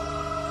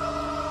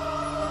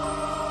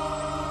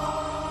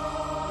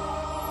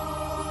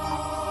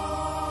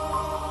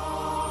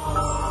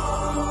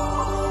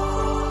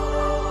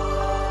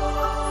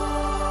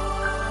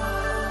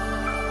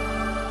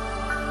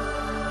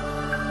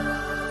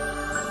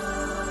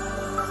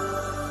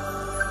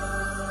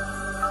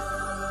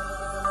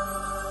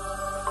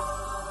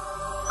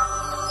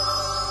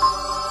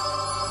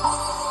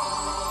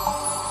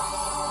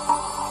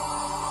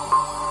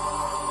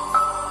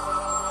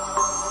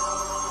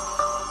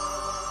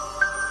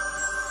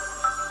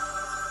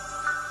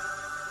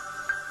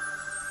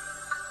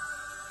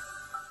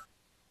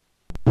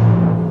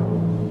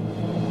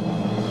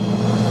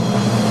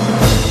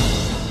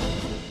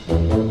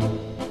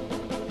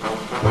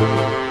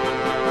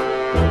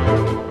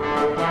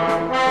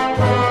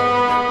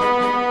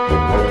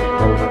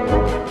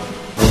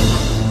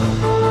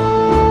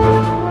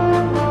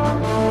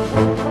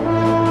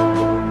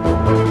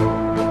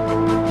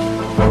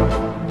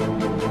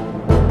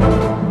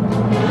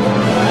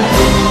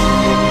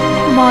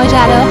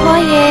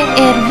 ماجراهای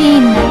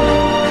اروین.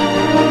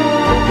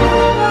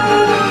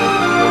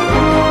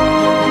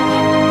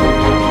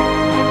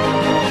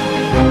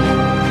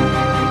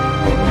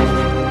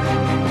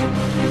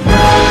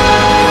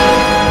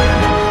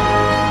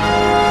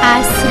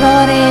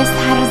 اسرار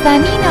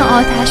سرزمین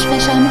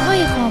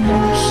آتشفشان‌های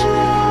خاموش.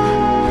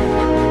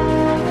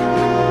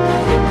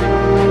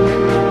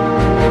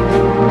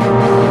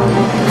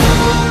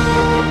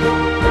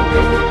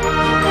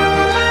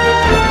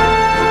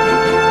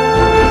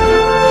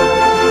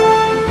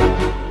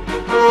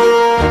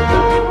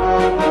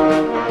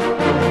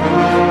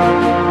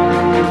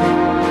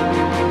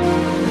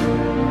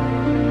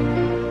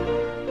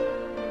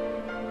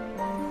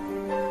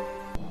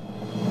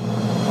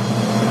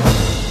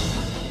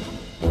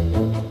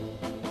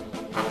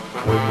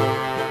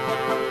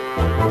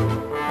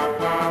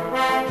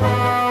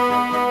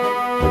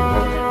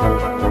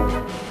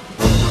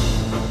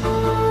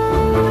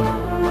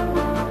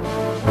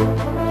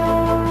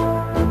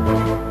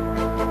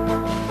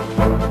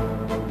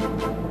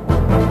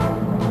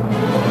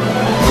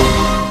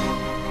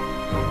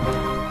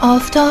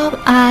 آفتاب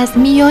از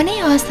میانه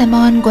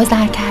آسمان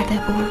گذر کرده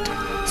بود.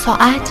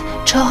 ساعت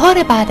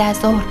 4 بعد از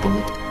ظهر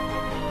بود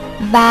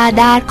و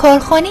در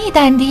کارخانه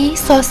دندی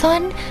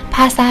ساسان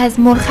پس از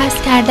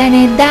مرخص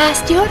کردن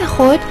دستیار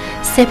خود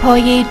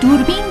سپایه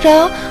دوربین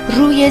را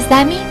روی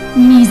زمین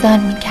میزان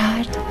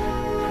می‌کرد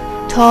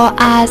تا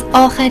از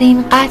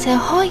آخرین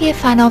قطعه‌های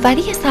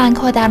فناوری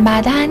سنگ‌ها در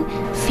معدن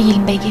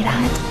فیلم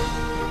بگیرد.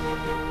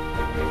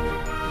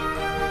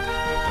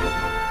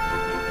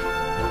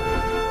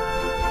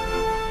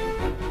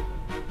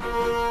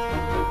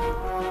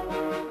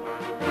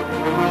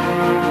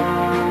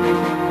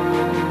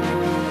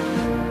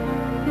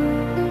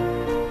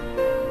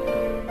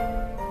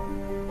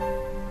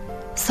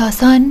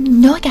 ساسان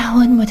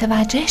ناگهان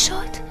متوجه شد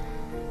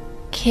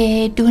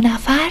که 2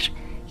 نفر،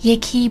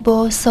 یکی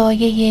با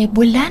سایه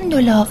بلند و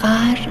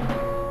لاغر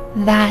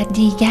و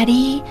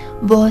دیگری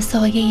با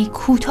سایه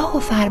کوتاه و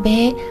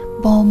فربه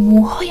با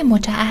موهای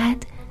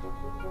مجعد،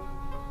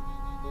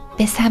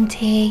 به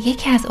سمت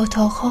یکی از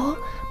اتاقها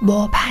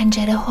با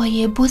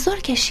پنجره‌های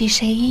بزرگ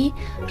شیشه‌ای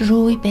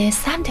روی به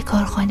سمت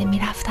کارخانه می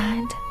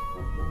رفتند.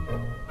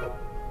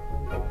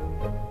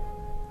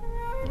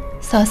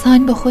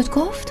 ساسان به خود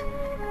گفت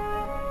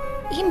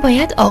این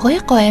باید آقای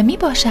قائمی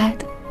باشد.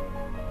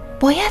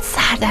 باید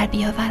سر در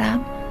بیاورم.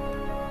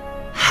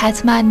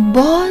 حتما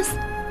باز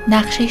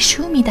نقشه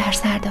شومی در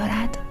سر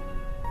دارد.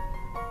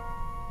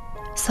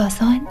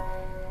 ساسان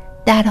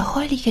در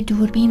حالی که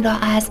دوربین را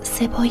از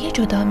سپایه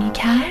جدا می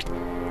کرد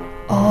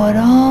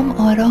آرام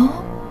آرام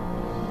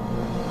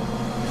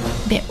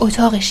به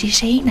اتاق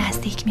شیشه‌ای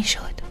نزدیک می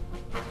شد.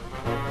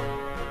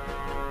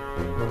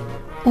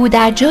 او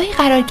در جایی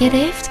قرار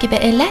گرفت که به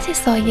علت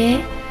سایه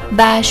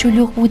و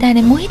شلوغ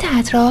بودن محیط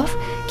اطراف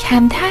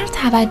کمتر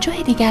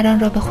توجه دیگران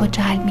را به خود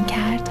جلب می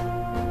کرد.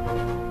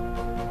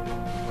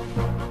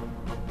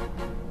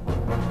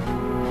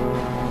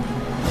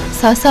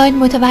 ساسان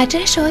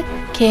متوجه شد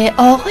که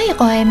آقای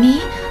قائمی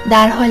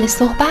در حال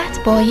صحبت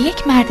با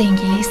یک مرد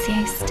انگلیسی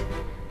است.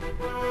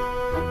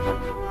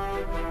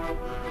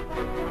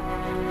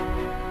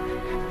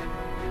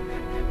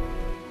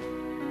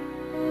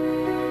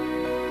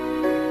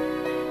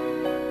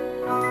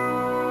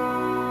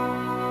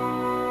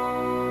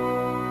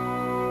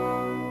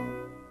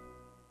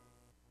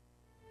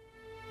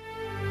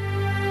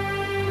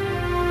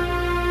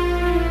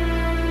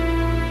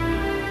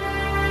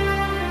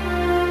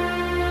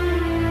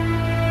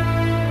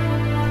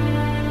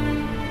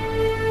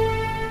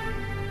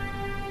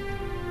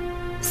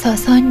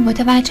 ساسان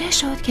متوجه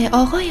شد که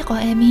آقای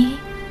قائمی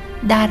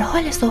در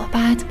حال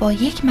صحبت با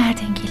یک مرد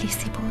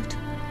انگلیسی بود.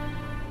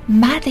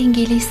 مرد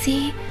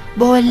انگلیسی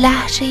با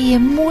لهجه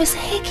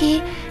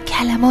مضحکی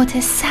کلمات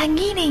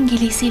سنگین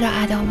انگلیسی را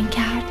ادا می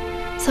کرد.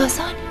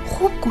 ساسان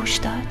خوب گوش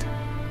داد.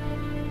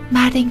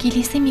 مرد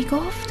انگلیسی می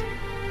گفت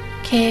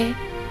که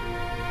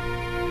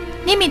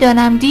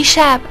نمیدانم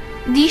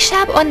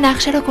دیشب آن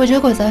نقشه را کجا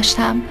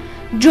گذاشتم.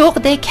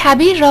 جغد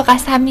کبیر را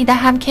قسم می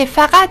دهم که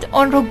فقط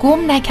آن را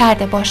گم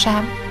نکرده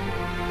باشم.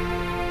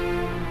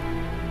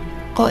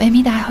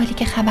 قائمی در حالی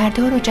که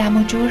خبردار و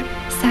جمع و جور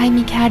سعی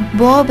می کرد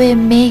باب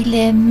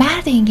میل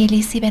مرد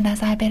انگلیسی به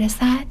نظر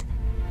برسد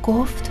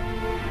گفت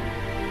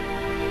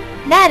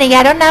نه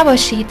نگران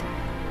نباشید،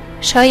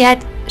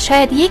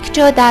 شاید یک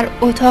جا در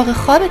اتاق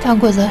خوابتان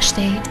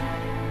گذاشته اید.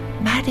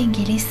 مرد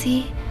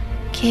انگلیسی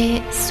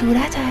که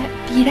صورت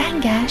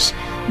بیرنگش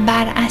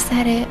بر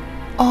اثر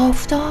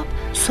آفتاب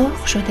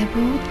سرخ شده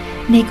بود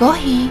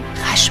نگاهی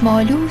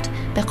خشمالود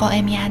به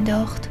قائمی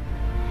انداخت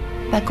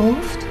و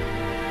گفت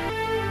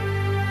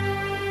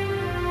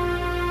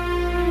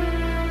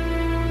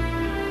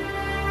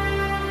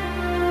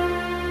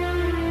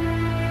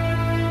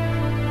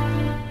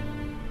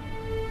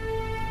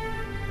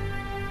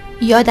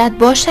یادت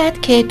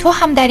باشد که تو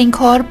هم در این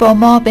کار با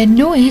ما به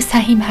نوعی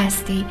سهیم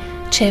هستی،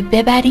 چه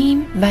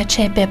ببریم و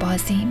چه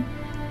ببازیم.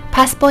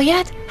 پس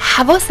باید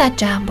حواست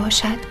جمع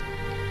باشد.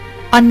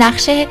 آن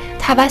نقشه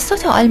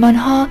توسط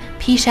آلمان‌ها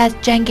پیش از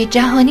جنگ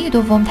جهانی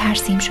دوم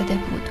ترسیم شده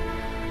بود.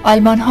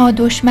 آلمان‌ها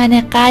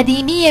دشمن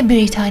قدیمی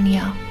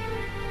بریتانیا.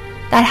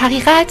 در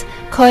حقیقت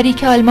کاری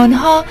که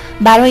آلمان‌ها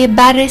برای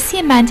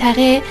بررسی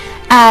منطقه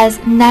از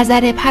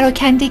نظر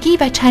پراکندگی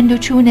و چند و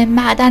چون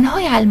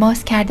معدن‌های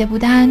الماس کرده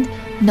بودند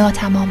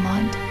ناتمام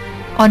ماند.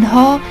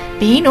 آنها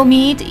به این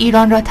امید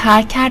ایران را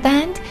ترک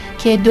کردند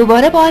که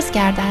دوباره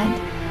بازگردند،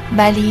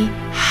 ولی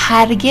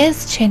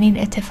هرگز چنین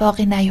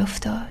اتفاقی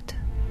نیفتاد.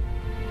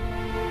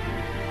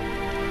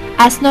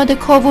 اسناد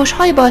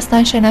کاوش‌های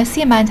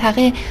باستانشناسی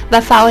منطقه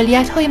و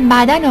فعالیت‌های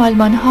معدن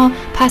آلمان‌ها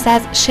پس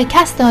از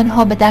شکست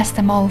آنها به دست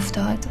ما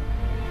افتاد.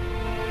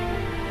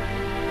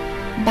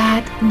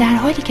 بعد در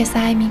حالی که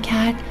سعی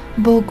می‌کرد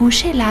با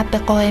گوشه لب به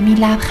قائمی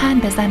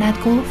لبخند بزند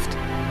گفت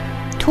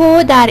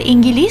تو در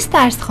انگلیس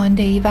درس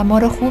خوانده‌ای و ما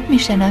را خوب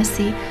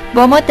می‌شناسی،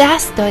 با ما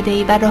دست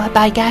داده‌ای و راه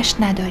برگشت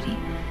نداری.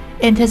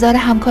 انتظار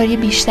همکاری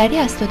بیشتری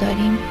از تو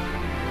داریم.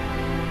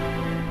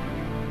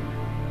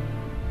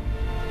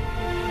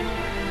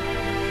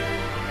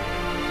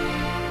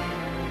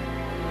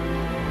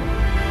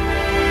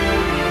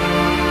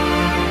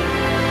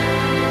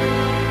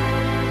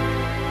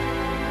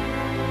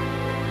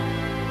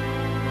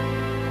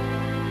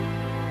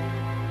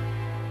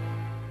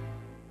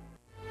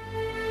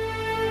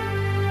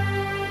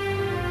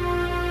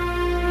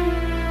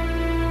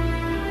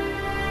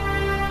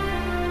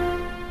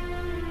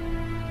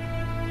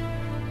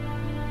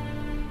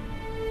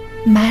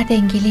 مرد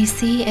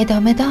انگلیسی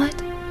ادامه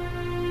داد: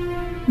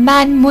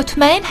 من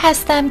مطمئن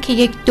هستم که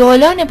یک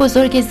دالان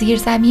بزرگ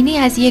زیرزمینی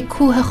از یک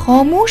کوه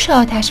خاموش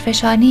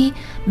آتشفشانی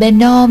به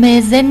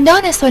نام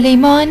زندان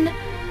سلیمان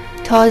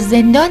تا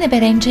زندان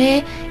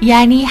برنجه،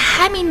 یعنی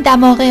همین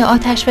دماغه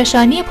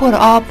آتشفشانی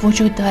پرآب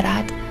وجود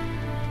دارد.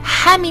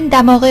 همین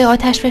دماغه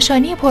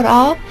آتشفشانی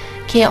پرآب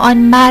که آن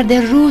مرد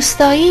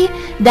روستایی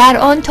در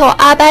آن تا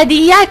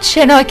ابدیت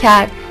شنا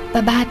کرد.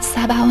 و بعد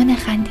سبحانه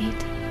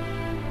خندید.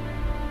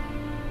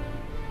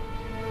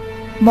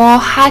 ما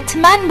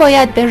حتما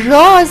باید به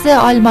راز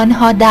آلمان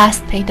ها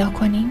دست پیدا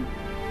کنیم.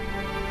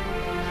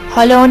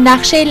 حالا اون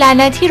نقشه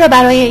لعنتی را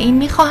برای این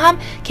میخواهم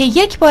که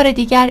یک بار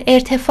دیگر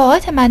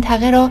ارتفاعات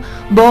منطقه را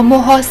با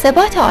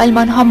محاسبات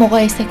آلمان ها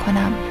مقایسه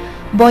کنم.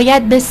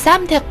 باید به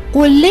سمت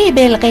قله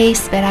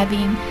بلقیس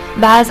برویم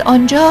و از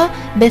آنجا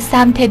به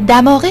سمت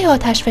دماغه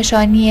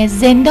آتشفشانی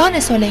زندان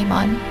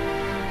سلیمان.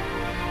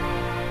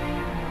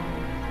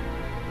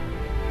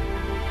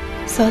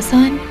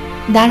 ساسان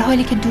در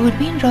حالی که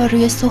دوربین را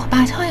روی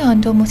صحبت‌های آن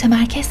دو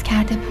متمرکز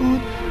کرده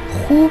بود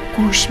خوب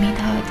گوش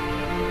می‌داد.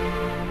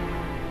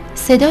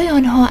 صدای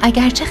آنها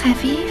اگرچه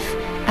خفیف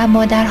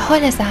اما در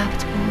حال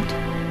ضبط بود.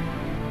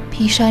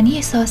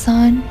 پیشانی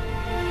ساسان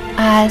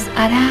از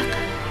عرق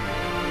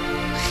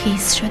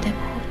خیس شده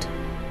بود.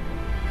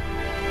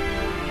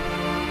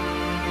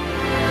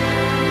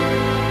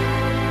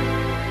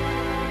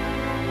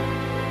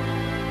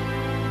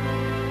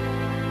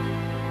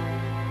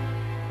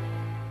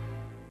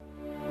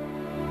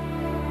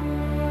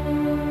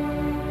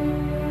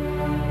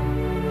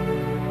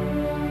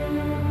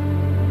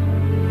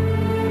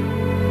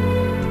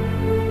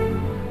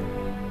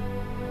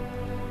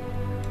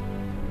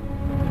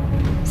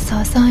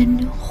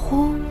 ساسان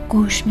خوب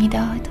گوش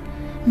میداد.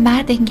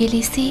 مرد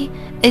انگلیسی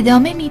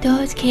ادامه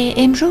میداد که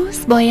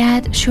امروز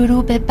باید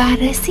شروع به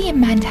بررسی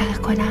منطقه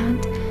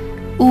کنند.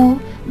 او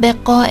به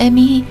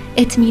قائمی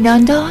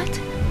اطمینان داد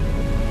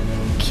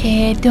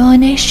که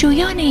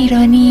دانشجویان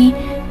ایرانی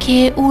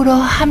که او را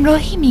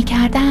همراهی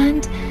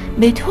میکردند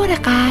به طور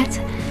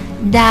قطع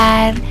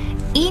در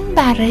این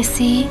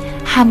بررسی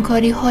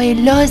همکاری‌های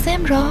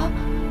لازم را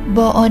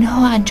با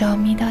آنها انجام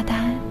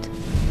میدادند.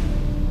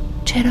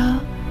 چرا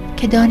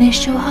که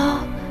دانشجوها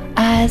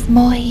از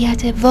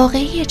ماهیت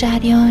واقعی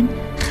جریان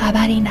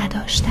خبری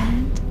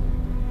نداشتند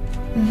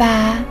و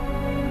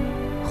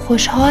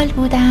خوشحال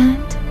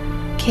بودند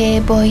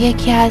که با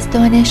یکی از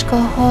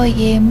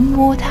دانشگاه‌های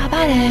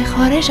معتبر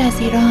خارج از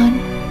ایران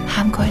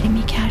همکاری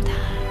می‌کردند.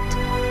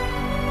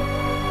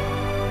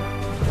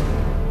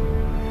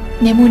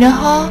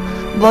 نمونه‌ها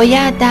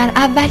باید در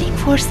اولین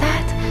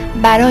فرصت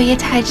برای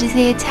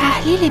تجزیه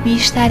تحلیل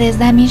بیشتر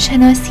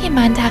زمین‌شناسی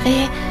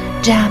منطقه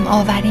جمع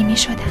آوری می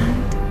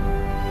شدند.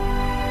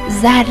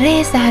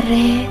 ذره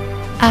ذره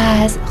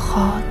از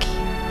خاک.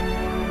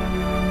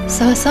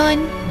 ساسان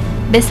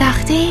به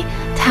سختی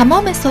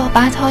تمام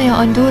صحبت‌های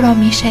آن دو را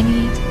می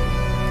شنید،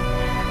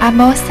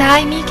 اما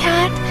سعی می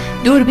کرد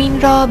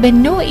دوربین را به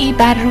نوعی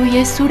بر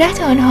روی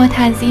صورت آنها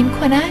تنظیم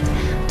کند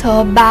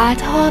تا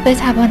بعدها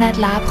بتواند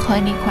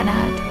لبخوانی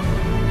کند.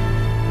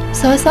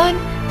 ساسان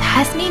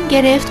تصمیم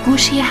گرفت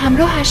گوشی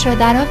همراهش را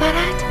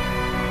درآورد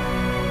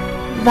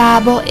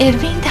و با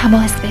اروین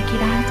تماس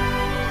بگیرد.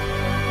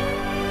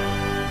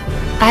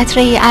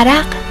 قطره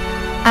عرق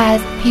از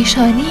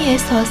پیشانی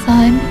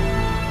ساسان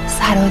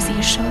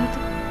سرازیر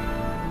شد.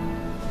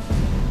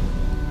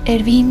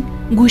 اروین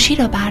گوشی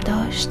را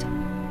برداشت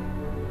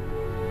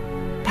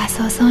و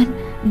ساسان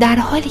در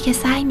حالی که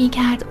سعی می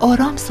کرد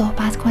آرام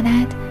صحبت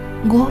کند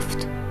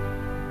گفت: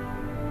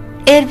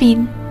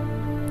 اروین،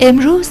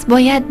 امروز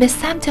باید به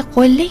سمت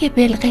قله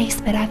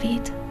بلقیس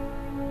بروید.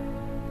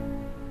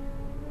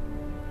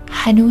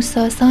 هنوز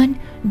ساسان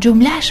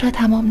جمله‌اش را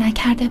تمام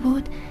نکرده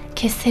بود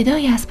که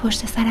صدایی از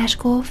پشت سرش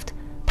گفت: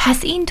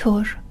 پس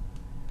اینطور.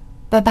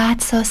 و بعد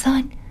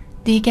ساسان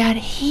دیگر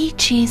هیچ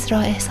چیز را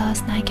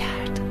احساس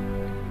نکرد.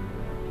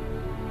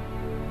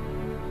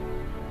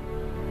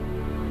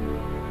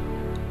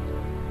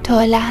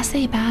 تا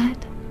لحظه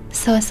بعد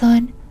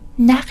ساسان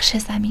نقش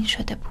زمین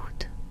شده بود.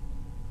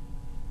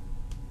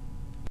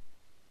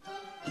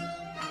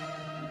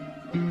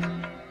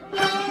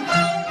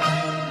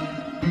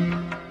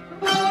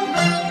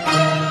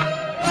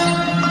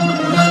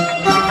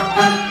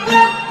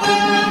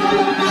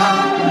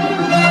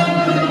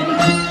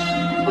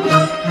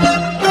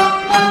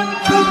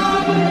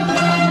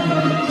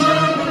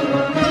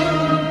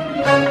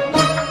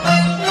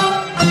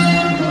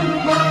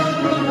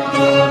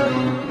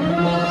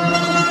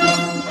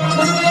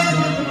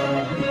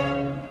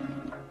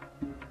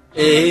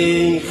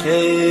 ای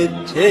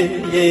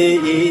خطه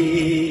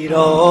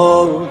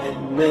ایران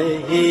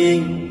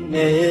مهین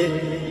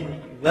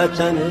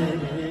وطن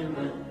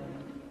من،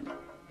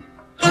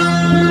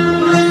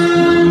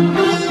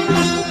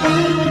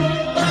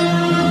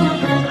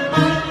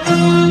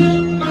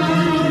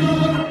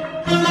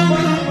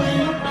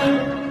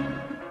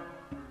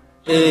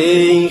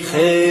 ای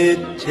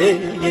خطه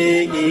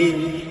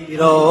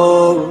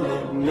ایران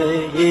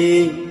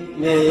مهین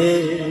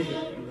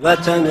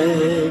وطن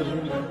من،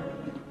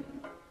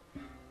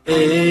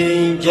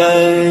 ای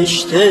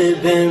گشته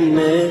به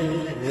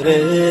مهر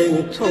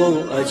تو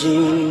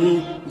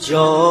عجین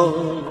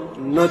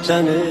جان و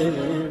تن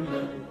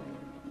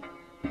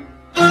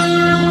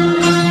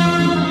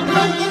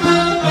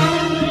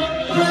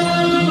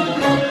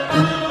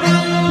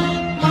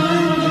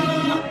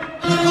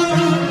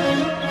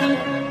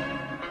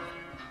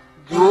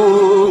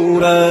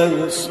دور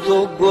است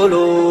و گل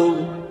و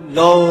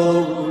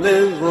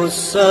لاله و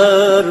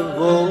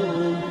سرو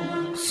و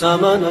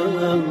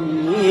سمنم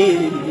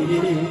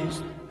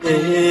نیست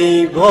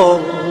ای با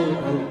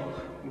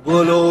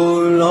گل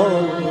و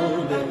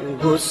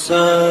لاله و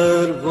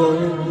سرو و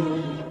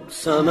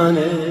سمن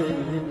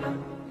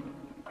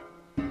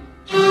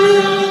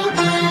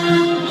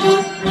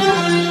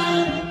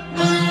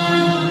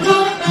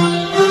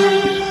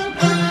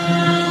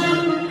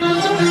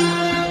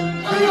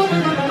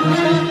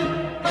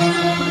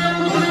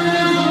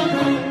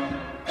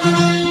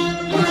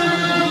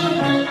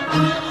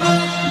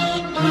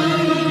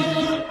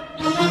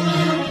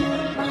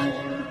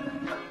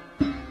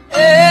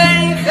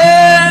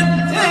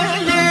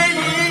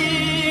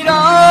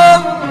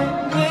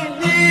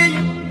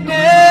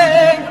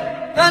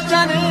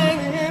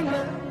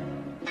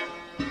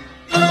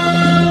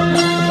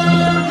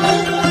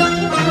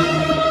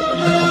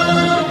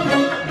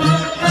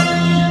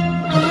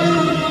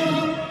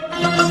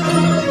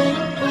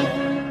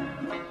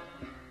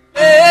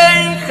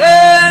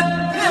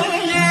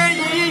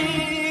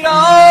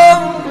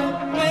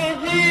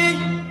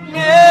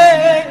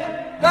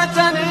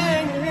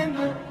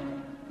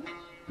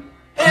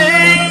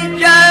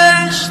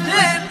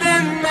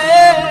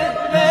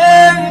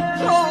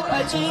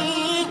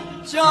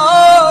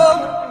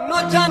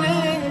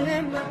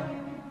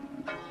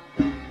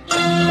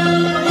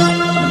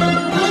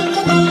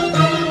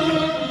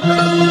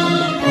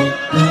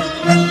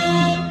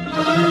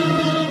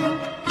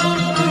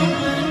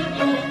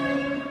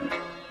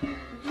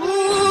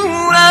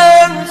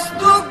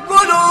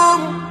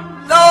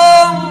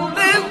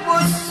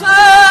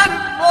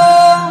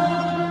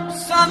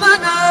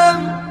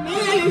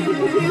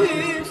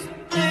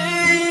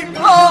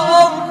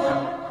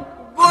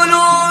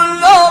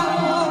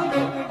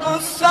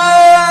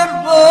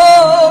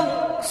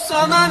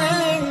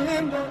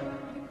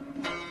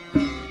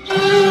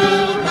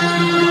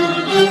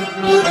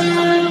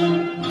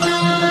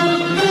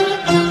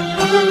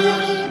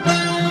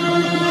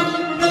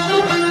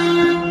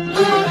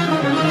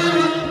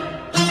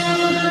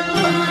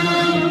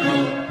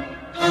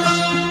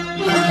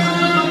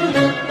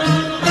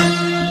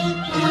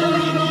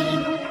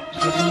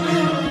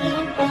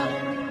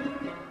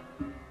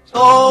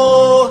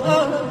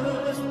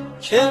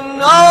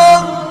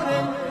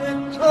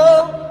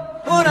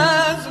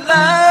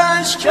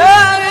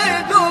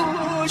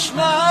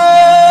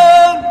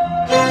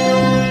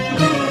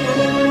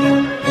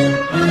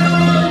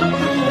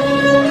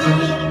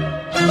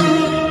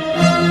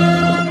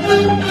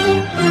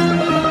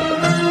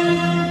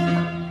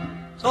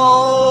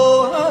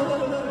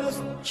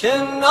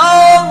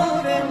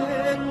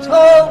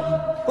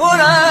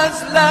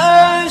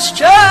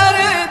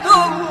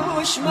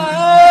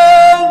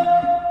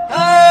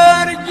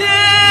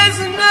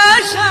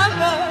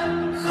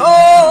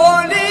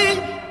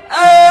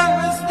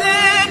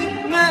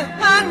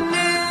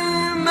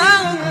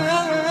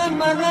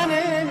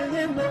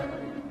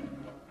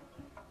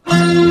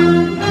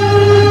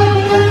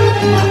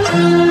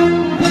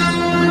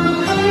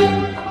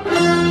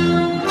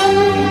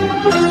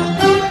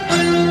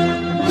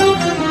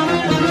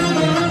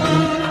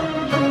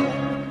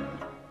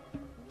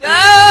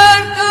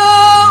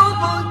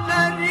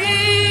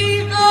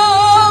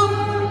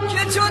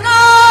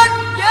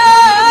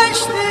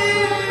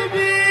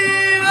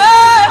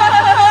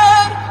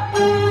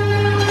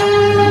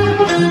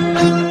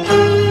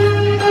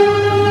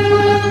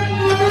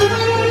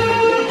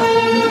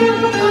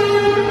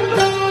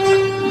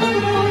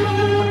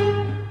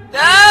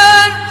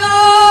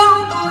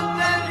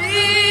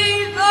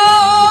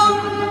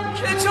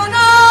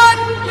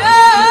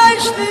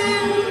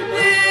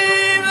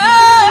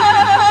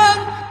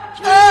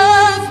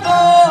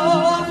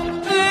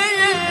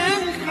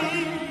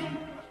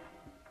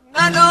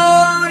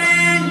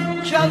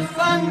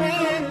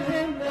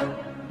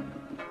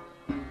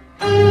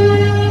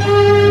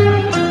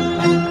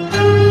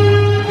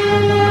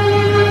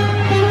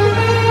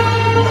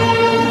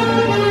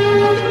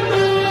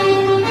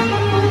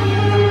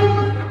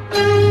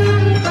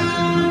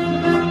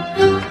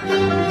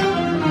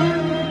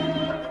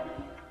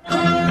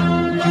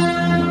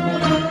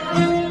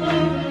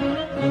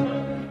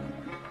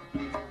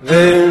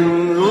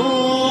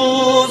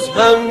امروز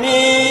هم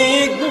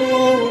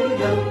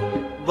میگویم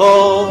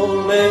با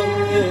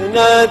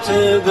منت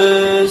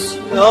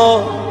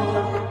بسیار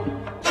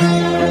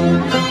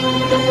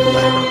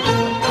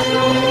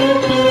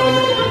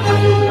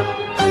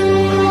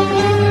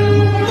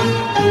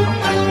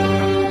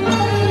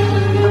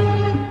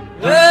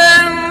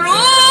در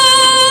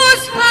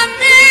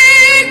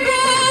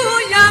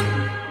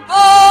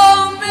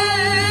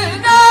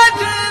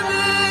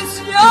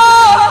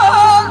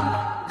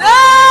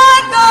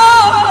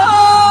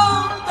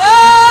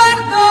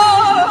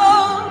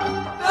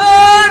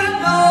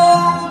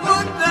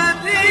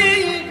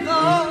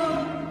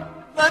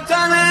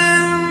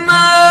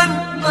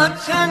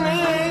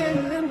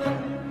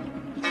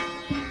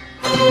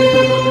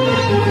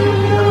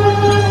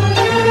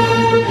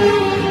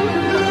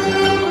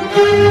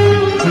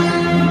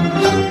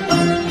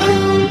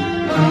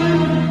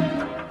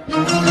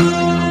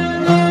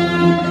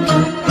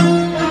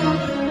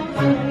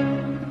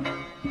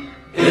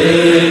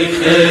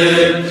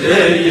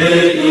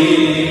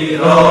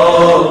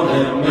ایران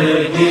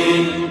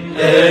ملی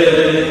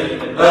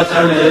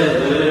وطن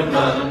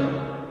من.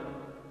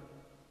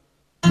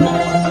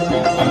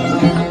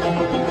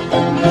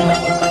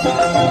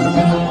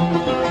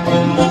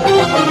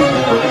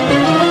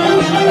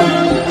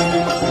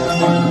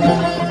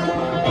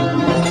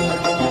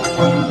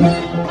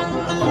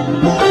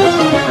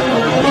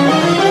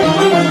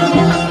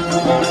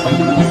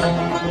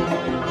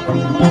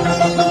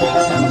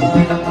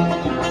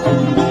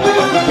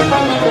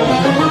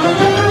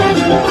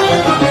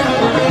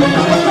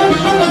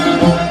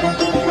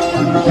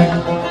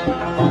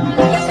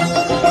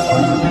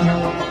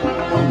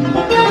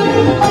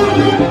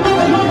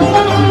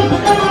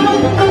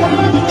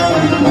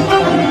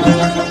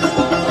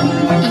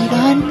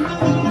 ایران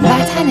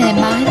وطن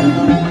من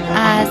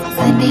از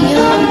زنده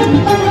یاد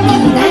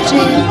ایرج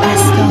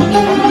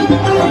بستامی.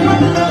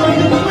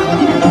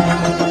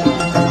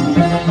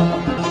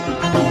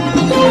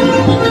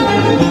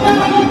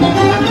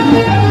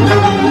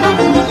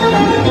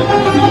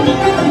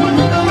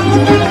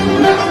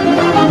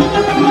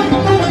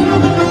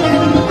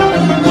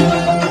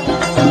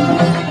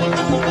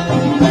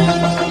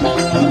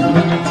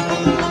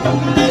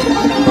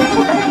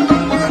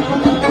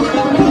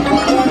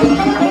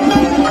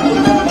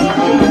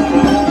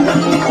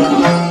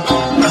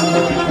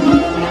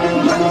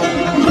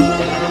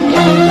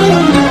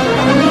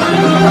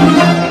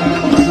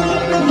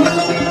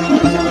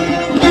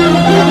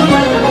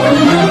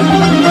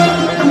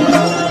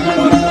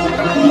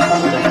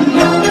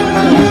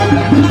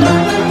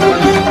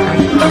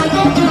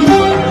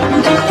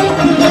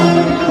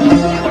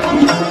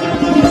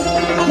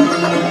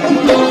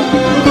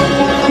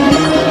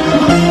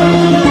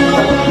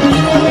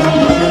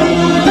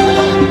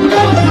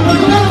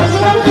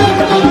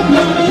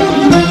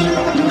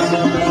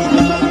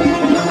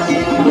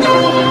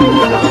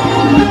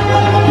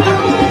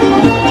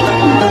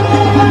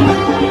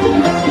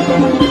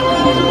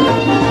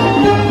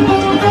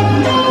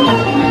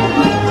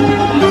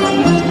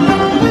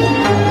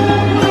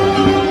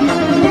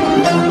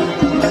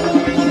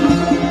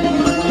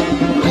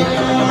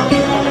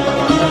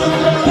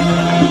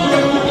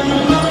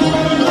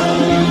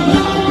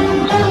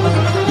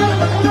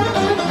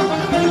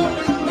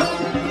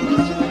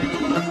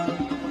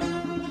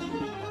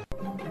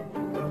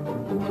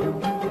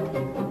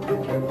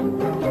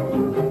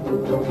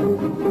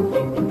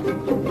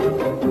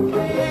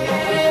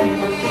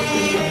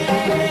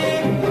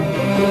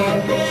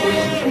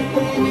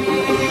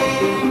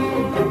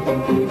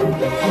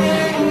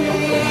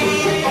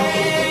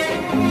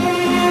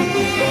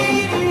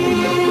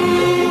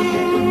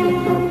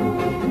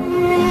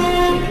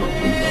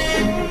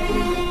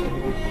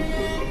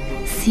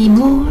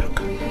 سیمرغ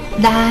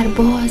در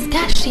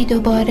بازگشتی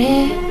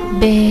دوباره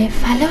به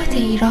فلات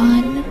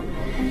ایران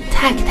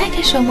تک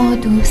تک شما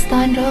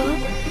دوستان را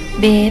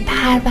به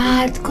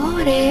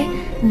پروردگار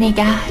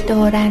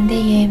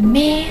نگهدارنده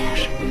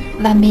مهر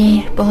و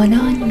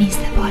مهربانان می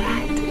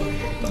سپارد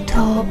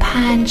تا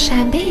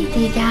پنجشنبه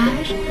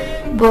دیگر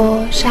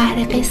با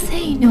شرح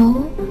قصه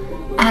نو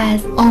از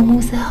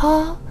آموزه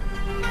ها،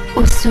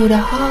 اسطوره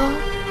ها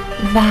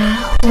و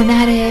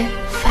هنر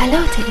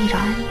فلات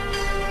ایران.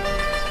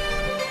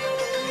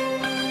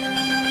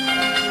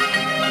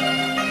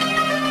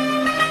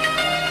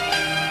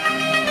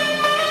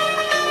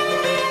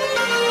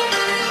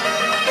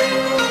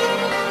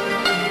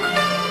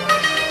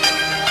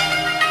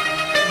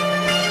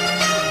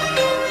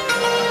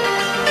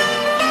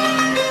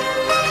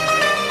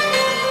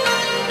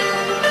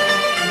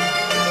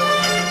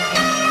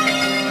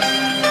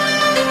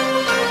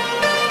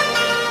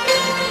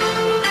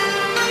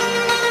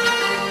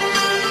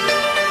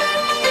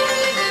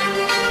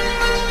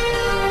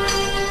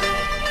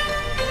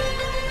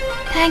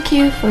 Thank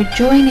you for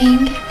joining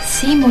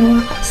Seymour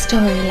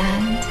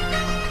Storyland.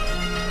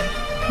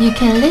 You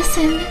can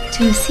listen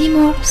to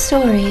Seymour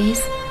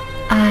Stories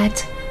at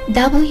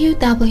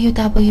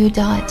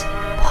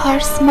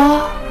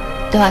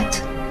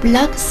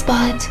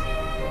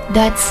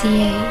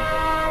www.parsma.blogspot.ca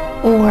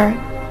or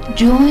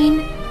join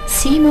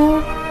Seymour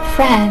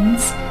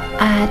Friends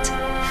at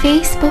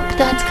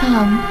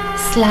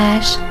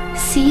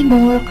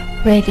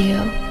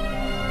facebook.com/SeymourRadio.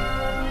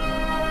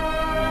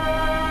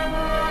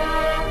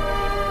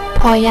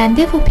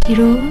 پاینده و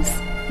پیروز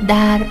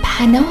در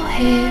پناه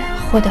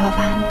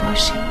خداوند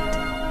باشید.